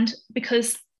 and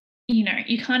because,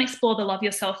 you can't explore the Love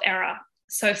Yourself era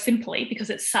so simply, because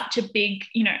it's such a big,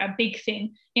 a big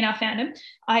thing in our fandom.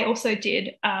 I also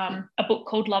did a book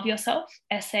called Love Yourself,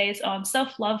 essays on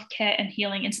self-love, care, and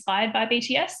healing inspired by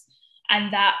BTS.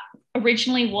 And that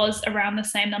originally was around the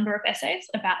same number of essays,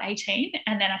 about 18.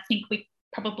 And then I think we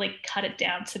probably cut it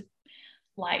down to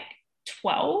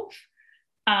 12.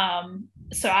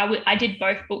 So I did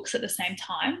both books at the same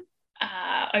time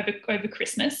over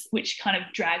Christmas, which kind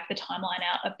of dragged the timeline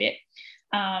out a bit.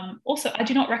 Also, I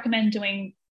do not recommend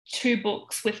doing 2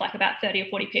 books with about 30 or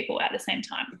 40 people at the same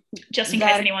time, just in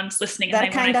case anyone's listening and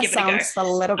they want to give it a go. That kind of sounds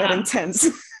a little bit intense.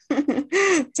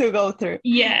 to go through.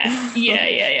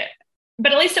 Yeah.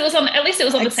 But at least it was on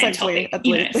the same topic,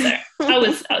 you know. So I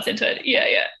was into it.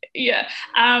 Yeah.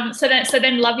 So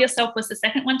then Love Yourself was the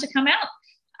second one to come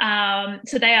out.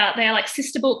 So they are like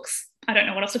sister books. I don't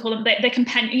know what else to call them. They're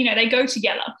companion, you know, they go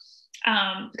together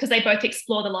because they both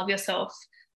explore the Love Yourself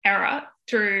era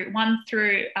through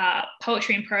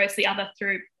poetry and prose, the other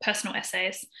through personal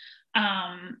essays.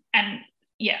 And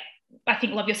yeah, I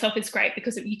think Love Yourself is great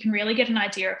because you can really get an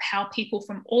idea of how people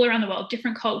from all around the world,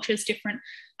 different cultures, different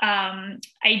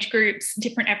age groups,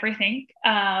 different everything,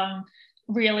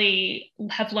 really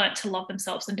have learnt to love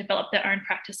themselves and develop their own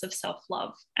practice of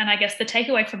self-love. And I guess the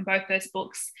takeaway from both those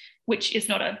books, which is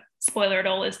not a spoiler at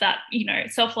all, is that, you know,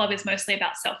 self-love is mostly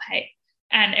about self-hate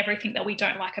and everything that we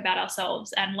don't like about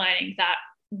ourselves, and learning that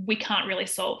we can't really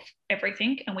solve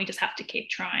everything and we just have to keep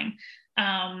trying.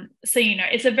 So, you know,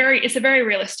 it's a very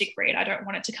realistic read. I don't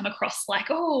want it to come across like,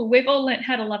 oh, we've all learned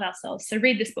how to love ourselves, so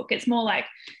read this book. It's more like,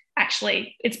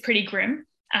 actually, it's pretty grim.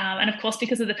 And of course,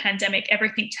 because of the pandemic,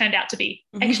 everything turned out to be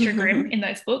extra grim in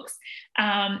those books.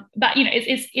 But, you know,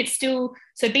 it's still,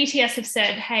 so BTS have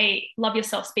said, hey, love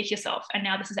yourself, speak yourself. And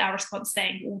now this is our response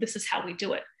saying, well, this is how we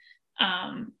do it.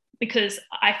 Because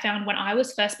I found when I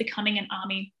was first becoming an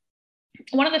ARMY,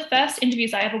 one of the first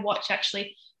interviews I ever watched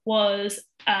actually was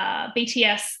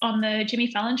BTS on the Jimmy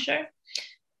Fallon show.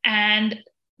 And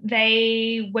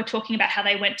they were talking about how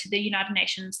they went to the United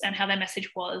Nations and how their message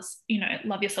was, you know,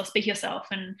 love yourself, speak yourself.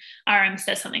 And RM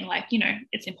says something like, you know,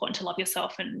 it's important to love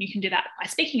yourself and you can do that by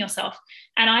speaking yourself.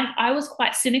 And I was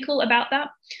quite cynical about that,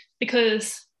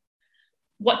 because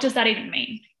what does that even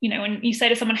mean? You know, when you say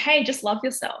to someone, hey, just love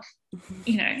yourself,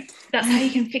 you know, that's how you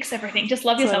can fix everything. Just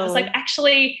love yourself. Totally. It's like,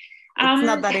 actually, it's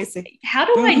not that easy. How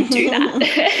do I do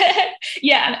that?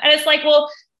 Yeah. And it's like,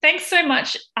 well, thanks so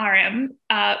much, RM,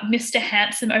 Mr.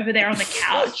 Handsome over there on the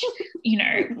couch. You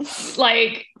know,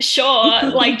 like, sure,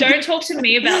 like, don't talk to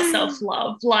me about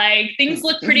self-love. Like, things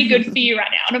look pretty good for you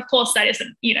right now. And of course, life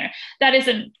isn't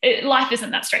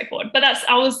that straightforward. But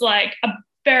I was like,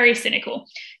 very cynical,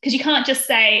 because you can't just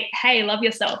say, hey, love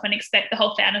yourself, and expect the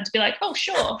whole fandom to be like, oh,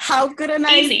 sure. How could an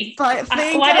easy. Why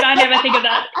did I never think of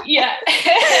that? Yeah.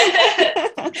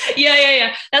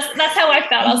 Yeah. That's how I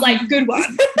felt. I was like, good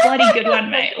one. Bloody good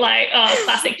one, mate. Like, oh,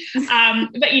 classic.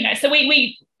 But, you know, so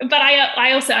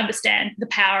I also understand the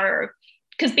power of,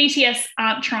 because BTS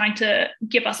aren't trying to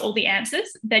give us all the answers.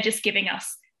 They're just giving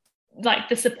us like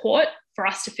the support for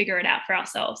us to figure it out for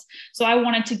ourselves. So I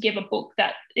wanted to give a book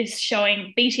that is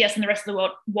showing BTS and the rest of the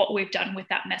world what we've done with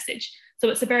that message. So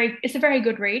it's a very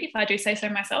good read, if I do say so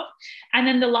myself. And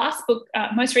then the last book,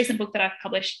 most recent book that I've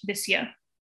published this year,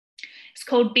 it's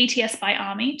called BTS by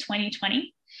ARMY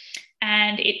 2020.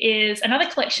 And it is another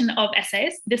collection of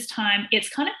essays. This time it's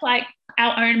kind of like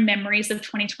our own memories of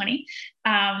 2020.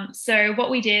 So what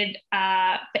we did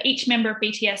for each member of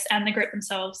BTS and the group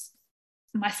themselves,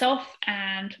 myself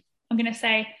and I'm going to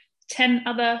say 10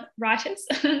 other writers,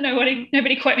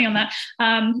 nobody quote me on that,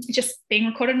 just being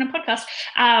recorded in a podcast,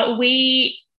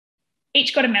 we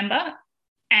each got a member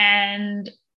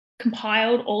and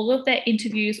compiled all of their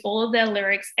interviews, all of their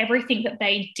lyrics, everything that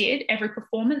they did, every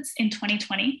performance in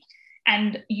 2020,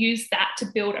 and used that to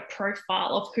build a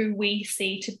profile of who we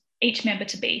see to each member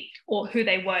to be, or who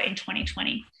they were in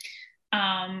 2020.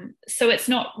 So it's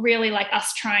not really like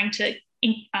us trying to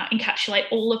encapsulate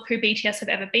all of who BTS have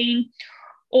ever been,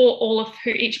 or all of who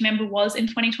each member was in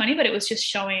 2020, but it was just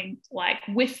showing, like,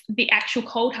 with the actual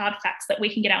cold hard facts that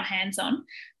we can get our hands on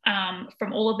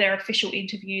from all of their official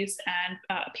interviews and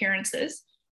appearances,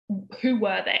 who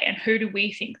were they and who do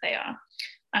we think they are.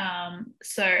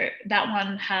 So that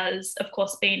one has, of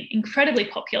course, been incredibly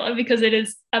popular because it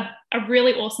is a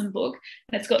really awesome book,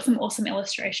 and it's got some awesome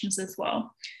illustrations as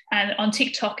well. And on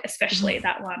TikTok especially,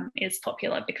 that one is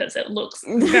popular because it looks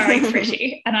very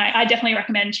pretty, and I definitely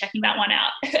recommend checking that one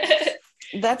out.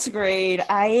 That's great.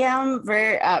 I am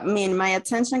my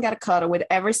attention got caught with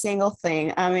every single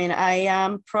thing. I mean, I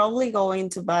am probably going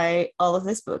to buy all of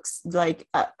these books, like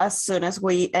as soon as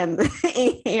we end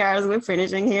here, as we're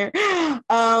finishing here.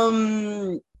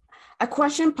 A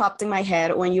question popped in my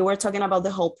head when you were talking about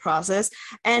the whole process,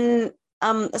 and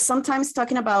sometimes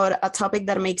talking about a topic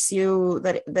that makes you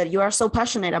that you are so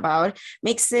passionate about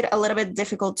makes it a little bit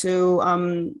difficult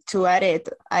to edit,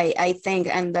 I think,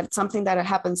 and that's something that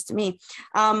happens to me.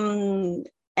 When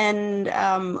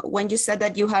you said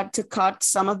that you had to cut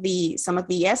some of the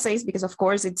essays, because of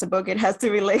course it's a book, it has to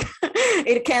be like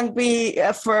it can't be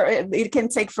it can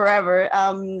take forever.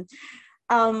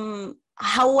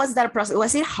 how was that process?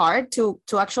 Was it hard to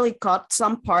actually cut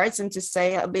some parts and to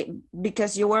say a bit,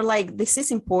 because you were like, this is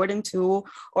important too,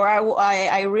 or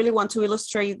I really want to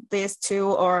illustrate this too,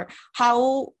 or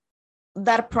how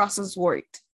that process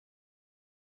worked?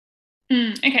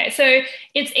 Okay, so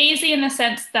it's easy in the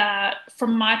sense that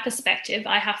from my perspective,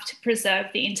 I have to preserve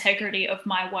the integrity of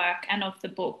my work and of the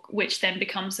book, which then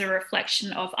becomes a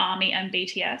reflection of ARMY and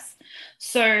BTS.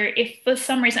 So if for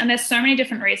some reason, and there's so many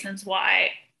different reasons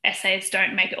why essays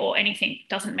don't make it or anything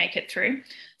doesn't make it through.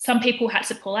 Some people had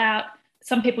to pull out,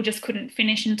 some people just couldn't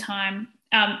finish in time.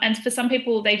 And for some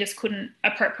people, they just couldn't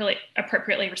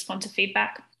appropriately respond to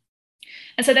feedback.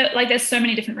 And so there's so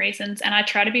many different reasons, and I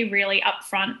try to be really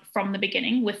upfront from the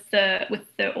beginning with the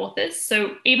authors.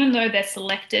 So even though they're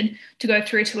selected to go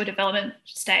through to a development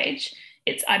stage,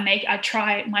 I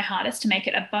try my hardest to make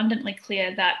it abundantly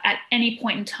clear that at any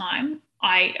point in time,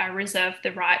 I reserve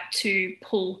the right to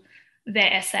pull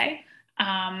their essay.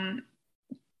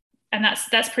 And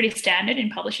that's pretty standard in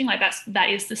publishing. Like that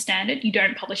is the standard. You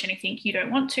don't publish anything you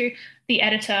don't want to. The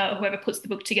editor or whoever puts the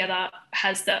book together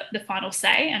has the final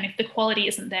say. And if the quality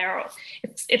isn't there, or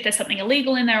if there's something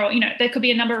illegal in there, or there could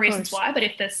be a number of reasons why. But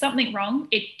if there's something wrong,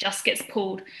 it just gets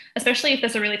pulled. Especially if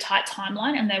there's a really tight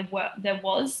timeline, and there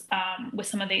was with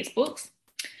some of these books.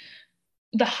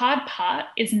 The hard part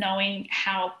is knowing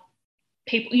how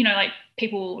people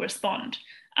will respond.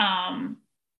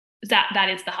 That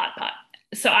is the hard part.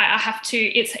 So I have to,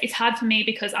 it's hard for me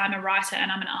because I'm a writer and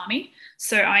I'm an ARMY.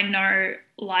 So I know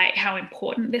like how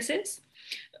important this is.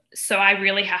 So I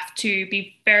really have to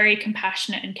be very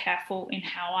compassionate and careful in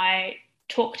how I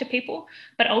talk to people.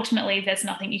 But ultimately, there's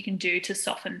nothing you can do to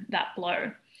soften that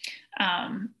blow.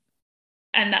 And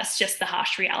that's just the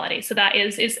harsh reality. So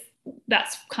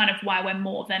that's kind of why we're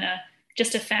more than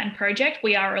just a fan project.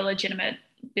 We are a legitimate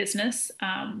business.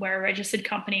 We're a registered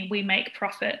company. We make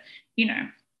profit,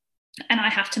 and I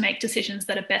have to make decisions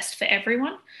that are best for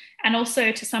everyone. And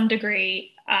also to some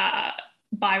degree,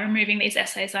 by removing these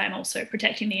essays, I am also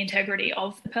protecting the integrity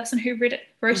of the person who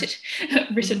wrote it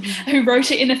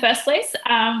in the first place,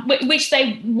 which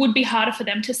they would be harder for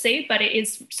them to see, but it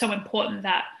is so important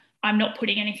that I'm not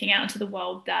putting anything out into the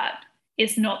world that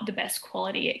is not the best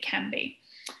quality it can be.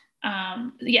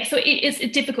 So it's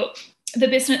difficult. The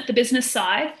business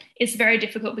side is very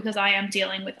difficult because I am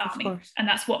dealing with ARMY, and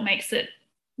that's what makes it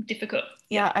difficult.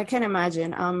 Yeah, I can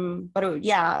imagine. But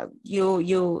yeah,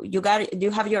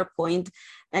 you have your point,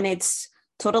 and it's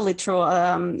totally true.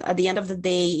 At the end of the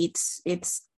day,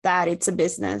 it's a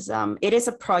business. It is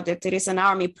a project. It is an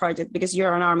ARMY project because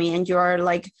you're an ARMY and you are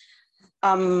like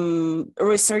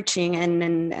researching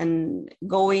and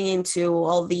going into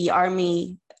all the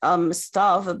ARMY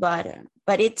stuff,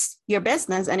 but it's your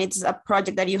business and it's a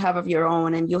project that you have of your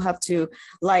own, and you have to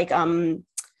like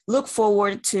look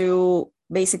forward to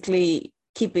basically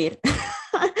keep it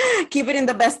in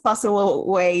the best possible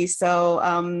way. So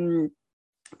and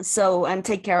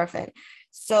take care of it.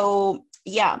 So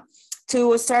yeah,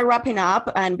 to start wrapping up,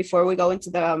 and before we go into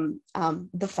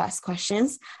the fast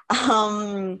questions,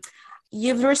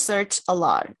 you've researched a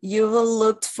lot. You've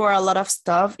looked for a lot of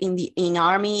stuff in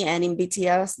ARMY and in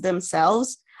BTS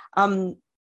themselves.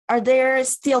 Are there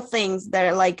still things that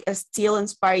are like still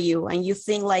inspire you, and you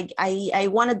think like I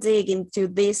want to dig into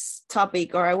this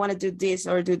topic, or I want to do this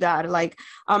or do that? Like,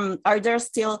 are there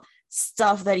still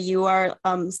stuff that you are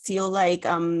still like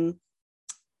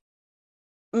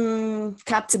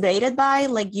captivated by?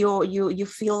 Like you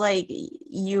feel like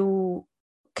you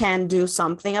can do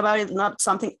something about it, not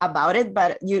something about it,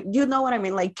 but you know what I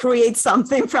mean, like create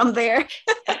something from there.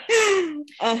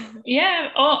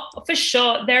 For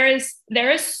sure. There is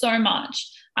so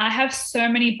much. I have so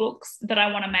many books that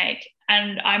I want to make,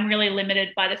 and I'm really limited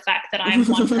by the fact that I am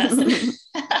one person.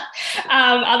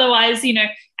 Otherwise,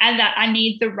 and that I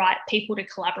need the right people to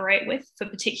collaborate with for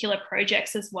particular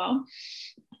projects as well.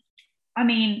 I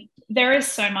mean, there is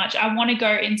so much. I want to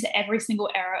go into every single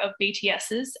era of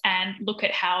BTS's and look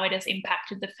at how it has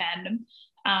impacted the fandom.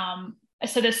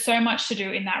 So there's so much to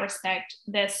do in that respect.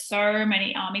 There's so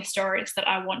many ARMY stories that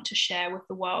I want to share with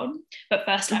the world, but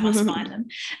first I must find them.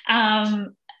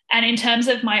 And in terms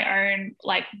of my own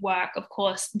like work, of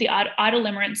course, the Idle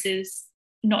Limerence is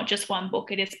not just one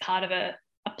book. It is part of a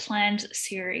planned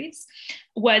series.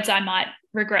 Words I might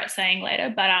regret saying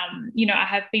later, but I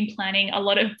have been planning a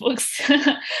lot of books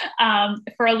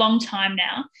for a long time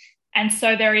now. And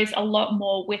so there is a lot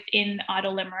more within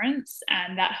Idle Limerence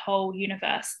and that whole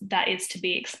universe that is to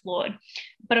be explored.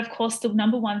 But of course, the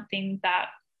number one thing that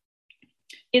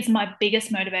is my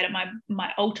biggest motivator,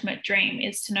 my ultimate dream,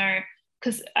 is to know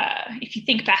because if you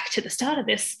think back to the start of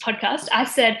this podcast, I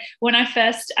said when I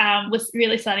first was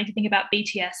really starting to think about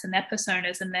BTS and their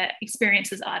personas and their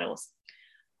experience as idols,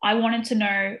 I wanted to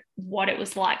know what it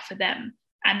was like for them.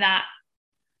 And that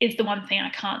is the one thing I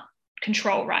can't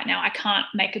control right now. I can't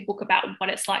make a book about what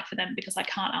it's like for them because I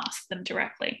can't ask them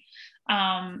directly.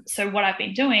 So what I've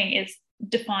been doing is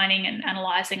defining and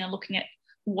analysing and looking at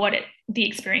what the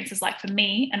experience is like for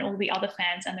me and all the other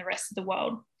fans and the rest of the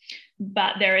world.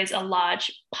 But there is a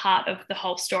large part of the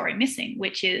whole story missing,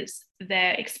 which is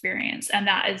their experience. And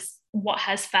that is what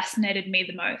has fascinated me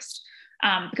the most,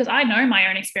 because I know my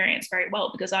own experience very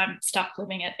well because I'm stuck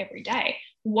living it every day.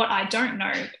 What I don't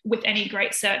know with any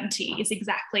great certainty is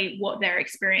exactly what their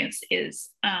experience is,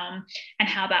 and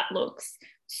how that looks.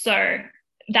 So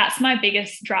that's my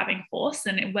biggest driving force,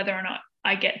 and whether or not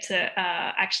I get to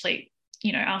actually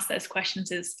ask those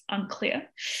questions is unclear.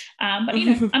 But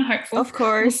I'm hopeful. Of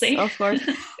course, we'll see. Of course.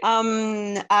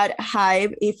 At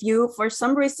Hive, if you, for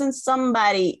some reason,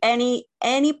 somebody, any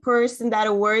person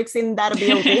that works in that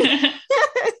building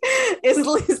is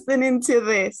listening to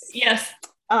this. Yes.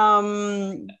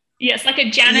 Yes, like a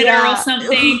janitor or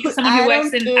something, someone who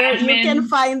works in admin. You can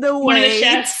find a way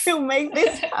to make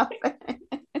this happen.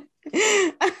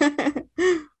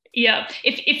 Yeah,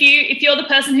 if you're the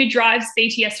person who drives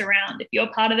BTS around, if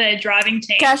you're part of their driving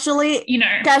team, casually put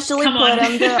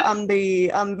on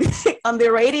the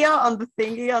radio, on the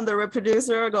thingy, on the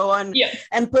reproducer, go on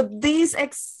and put these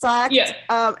exact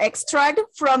extract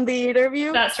from the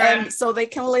interview. That's right. So they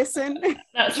can listen.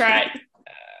 That's right.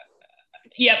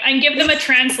 And give them a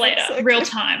translator real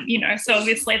time, so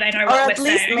obviously they know what we're saying.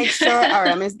 Or at least make sure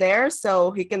RM is there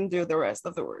so he can do the rest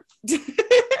of the work.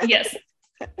 Yes.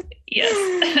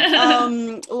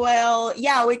 Well,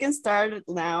 we can start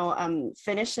now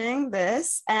finishing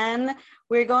this, and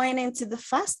we're going into the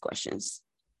fast questions.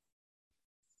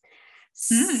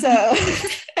 So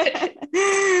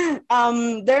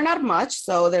they're not much,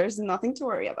 so there's nothing to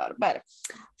worry about. But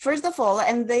first of all,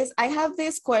 I have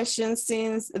this question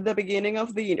since the beginning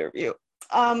of the interview.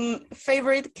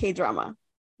 Favorite K-drama?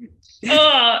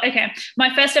 Oh, okay.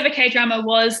 My first ever K-drama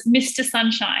was Mr.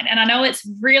 Sunshine, and I know it's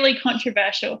really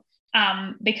controversial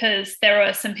because there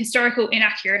are some historical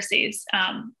inaccuracies.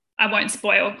 I won't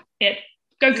spoil it.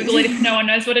 Go Google it if no one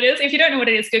knows what it is. If you don't know what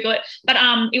it is, Google it. But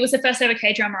it was the first ever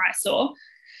K-drama I saw,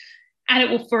 and it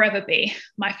will forever be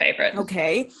my favorite.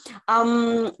 Okay.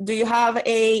 Do you have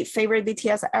a favorite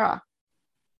BTS era?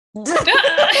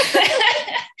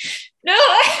 No.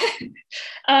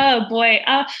 Oh boy.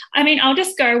 I mean, I'll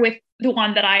just go with the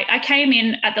one that I came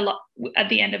in at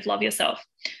the end of Love Yourself.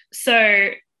 So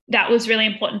that was really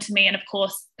important to me. And of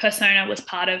course, Persona was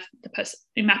part of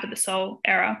the Map of the Soul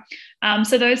era.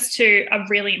 So those two are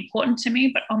really important to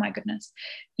me, but oh my goodness.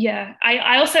 Yeah.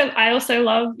 I also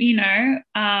love,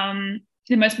 the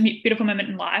Most Beautiful Moment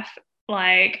in Life,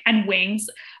 and Wings.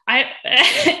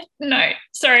 No,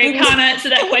 sorry, can't answer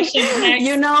that question.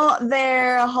 Next.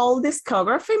 Their whole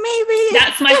discography, maybe?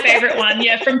 That's my favorite one.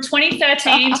 Yeah, from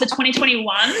 2013 to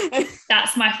 2021.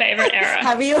 That's my favorite era.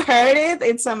 Have you heard it?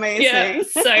 It's amazing. Yeah,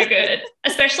 so good.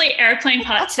 Especially Airplane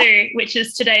Part 2, which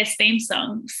is today's theme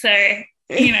song. So,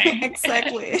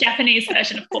 exactly. Japanese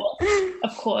version,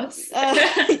 of course.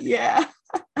 Yeah.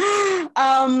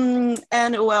 And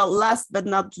well, last but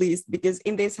not least, because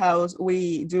in this house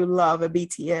we do love a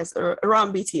BTS or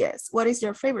Ron BTS. What is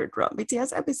your favorite Ron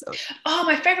BTS episode? Oh,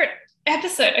 my favorite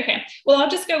episode. Okay, well, I'll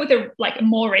just go with a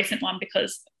more recent one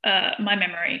because my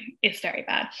memory is very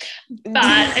bad.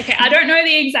 But okay, I don't know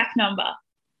the exact number.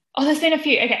 Oh, there's been a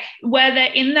few. Okay, where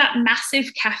they're in that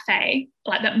massive cafe,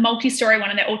 like that multi-story one,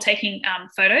 and they're all taking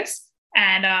photos.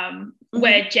 And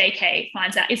where JK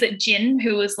finds out, is it Jin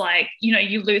who was like,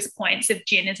 you lose points if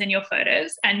Jin is in your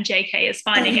photos, and JK is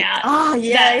finding out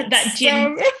that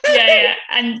Jin,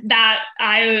 and that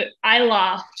I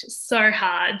laughed so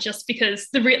hard just because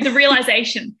the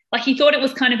realization, like he thought it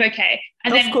was kind of okay,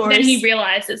 and then he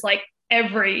realized it's like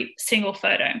every single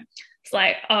photo. It's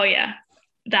like, oh yeah,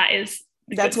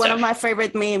 that's one of my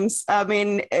favorite memes. I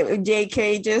mean,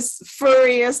 JK just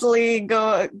furiously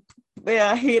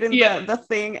hitting the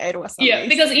thing. It was amazing.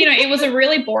 Because it was a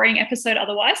really boring episode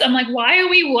otherwise. I'm like, why are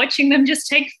we watching them just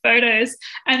take photos?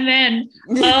 And then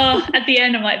at the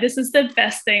end I'm like, this is the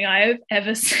best thing I have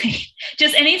ever seen.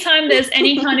 Just anytime there's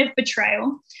any kind of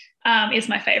betrayal is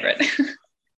my favorite.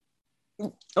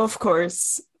 Of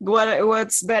course.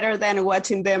 What's better than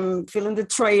watching them feeling the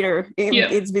traitor?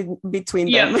 It's between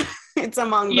them. It's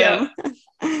among them.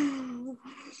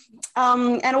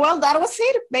 And well, that was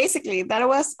it. Basically, that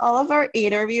was all of our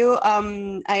interview.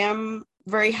 I am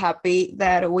very happy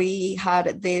that we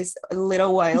had this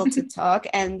little while to talk,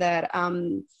 and that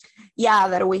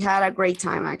that we had a great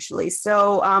time actually.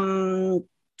 So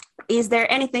is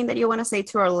there anything that you want to say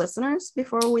to our listeners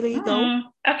before we go?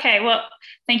 Okay, well,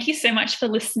 thank you so much for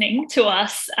listening to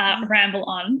us ramble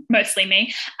on, mostly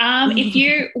me. If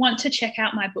you want to check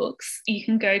out my books, you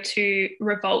can go to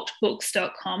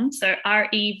revoltbooks.com, so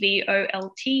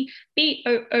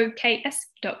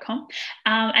REVOLTBOOKS.com.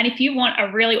 And if you want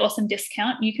a really awesome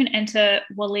discount, you can enter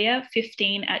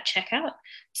WALEA15 at checkout.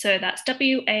 So that's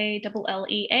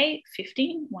WALLEA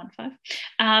 15 for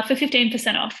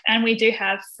 15% off. And we do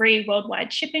have free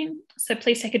worldwide shipping. So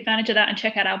please take advantage of that and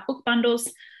check out our book bundles.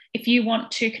 If you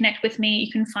want to connect with me,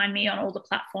 you can find me on all the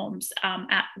platforms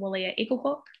at Walea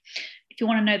Eaglehawk. If you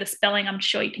want to know the spelling, I'm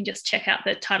sure you can just check out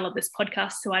the title of this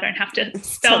podcast so I don't have to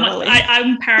spell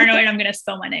I'm paranoid I'm going to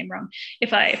spell my name wrong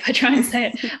if I try and say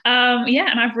it.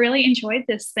 And I've really enjoyed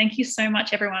this. Thank you so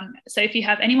much, everyone. So if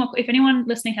anyone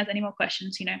listening has any more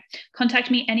questions,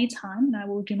 contact me anytime and I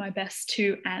will do my best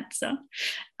to answer.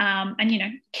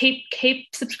 And keep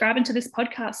subscribing to this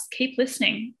podcast. Keep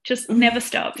listening. Just never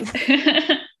stop.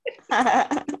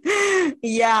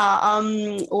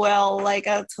 Well, like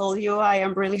I told you, I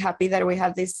am really happy that we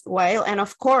have this while, and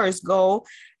of course,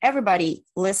 everybody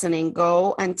listening,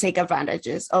 go and take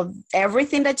advantages of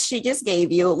everything that she just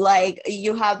gave you. Like,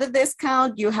 you have the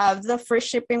discount, you have the free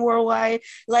shipping worldwide,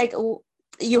 like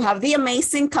you have the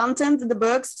amazing content in the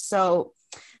books. So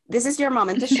this is your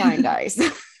moment to shine, guys.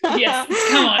 Yes,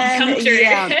 come on, come through.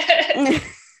 Yeah.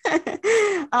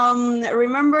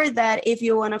 Remember that if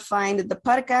you want to find the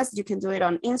podcast, you can do it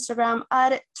on Instagram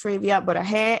at Trivia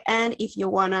Boraje. And if you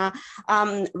want to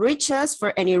reach us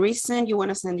for any reason, you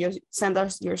want to send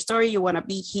us your story, you want to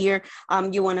be here,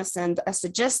 you want to send a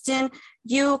suggestion,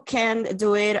 you can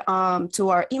do it to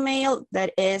our email,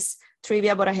 that is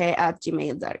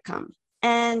triviaboraje@gmail.com.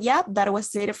 And that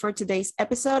was it for today's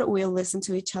episode. We'll listen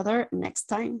to each other next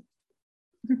time.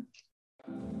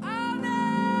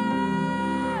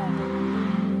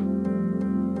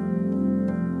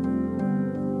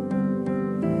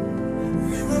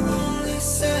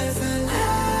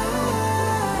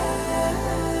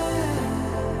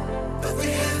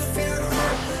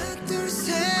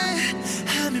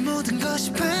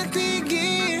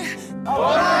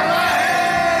 Oh!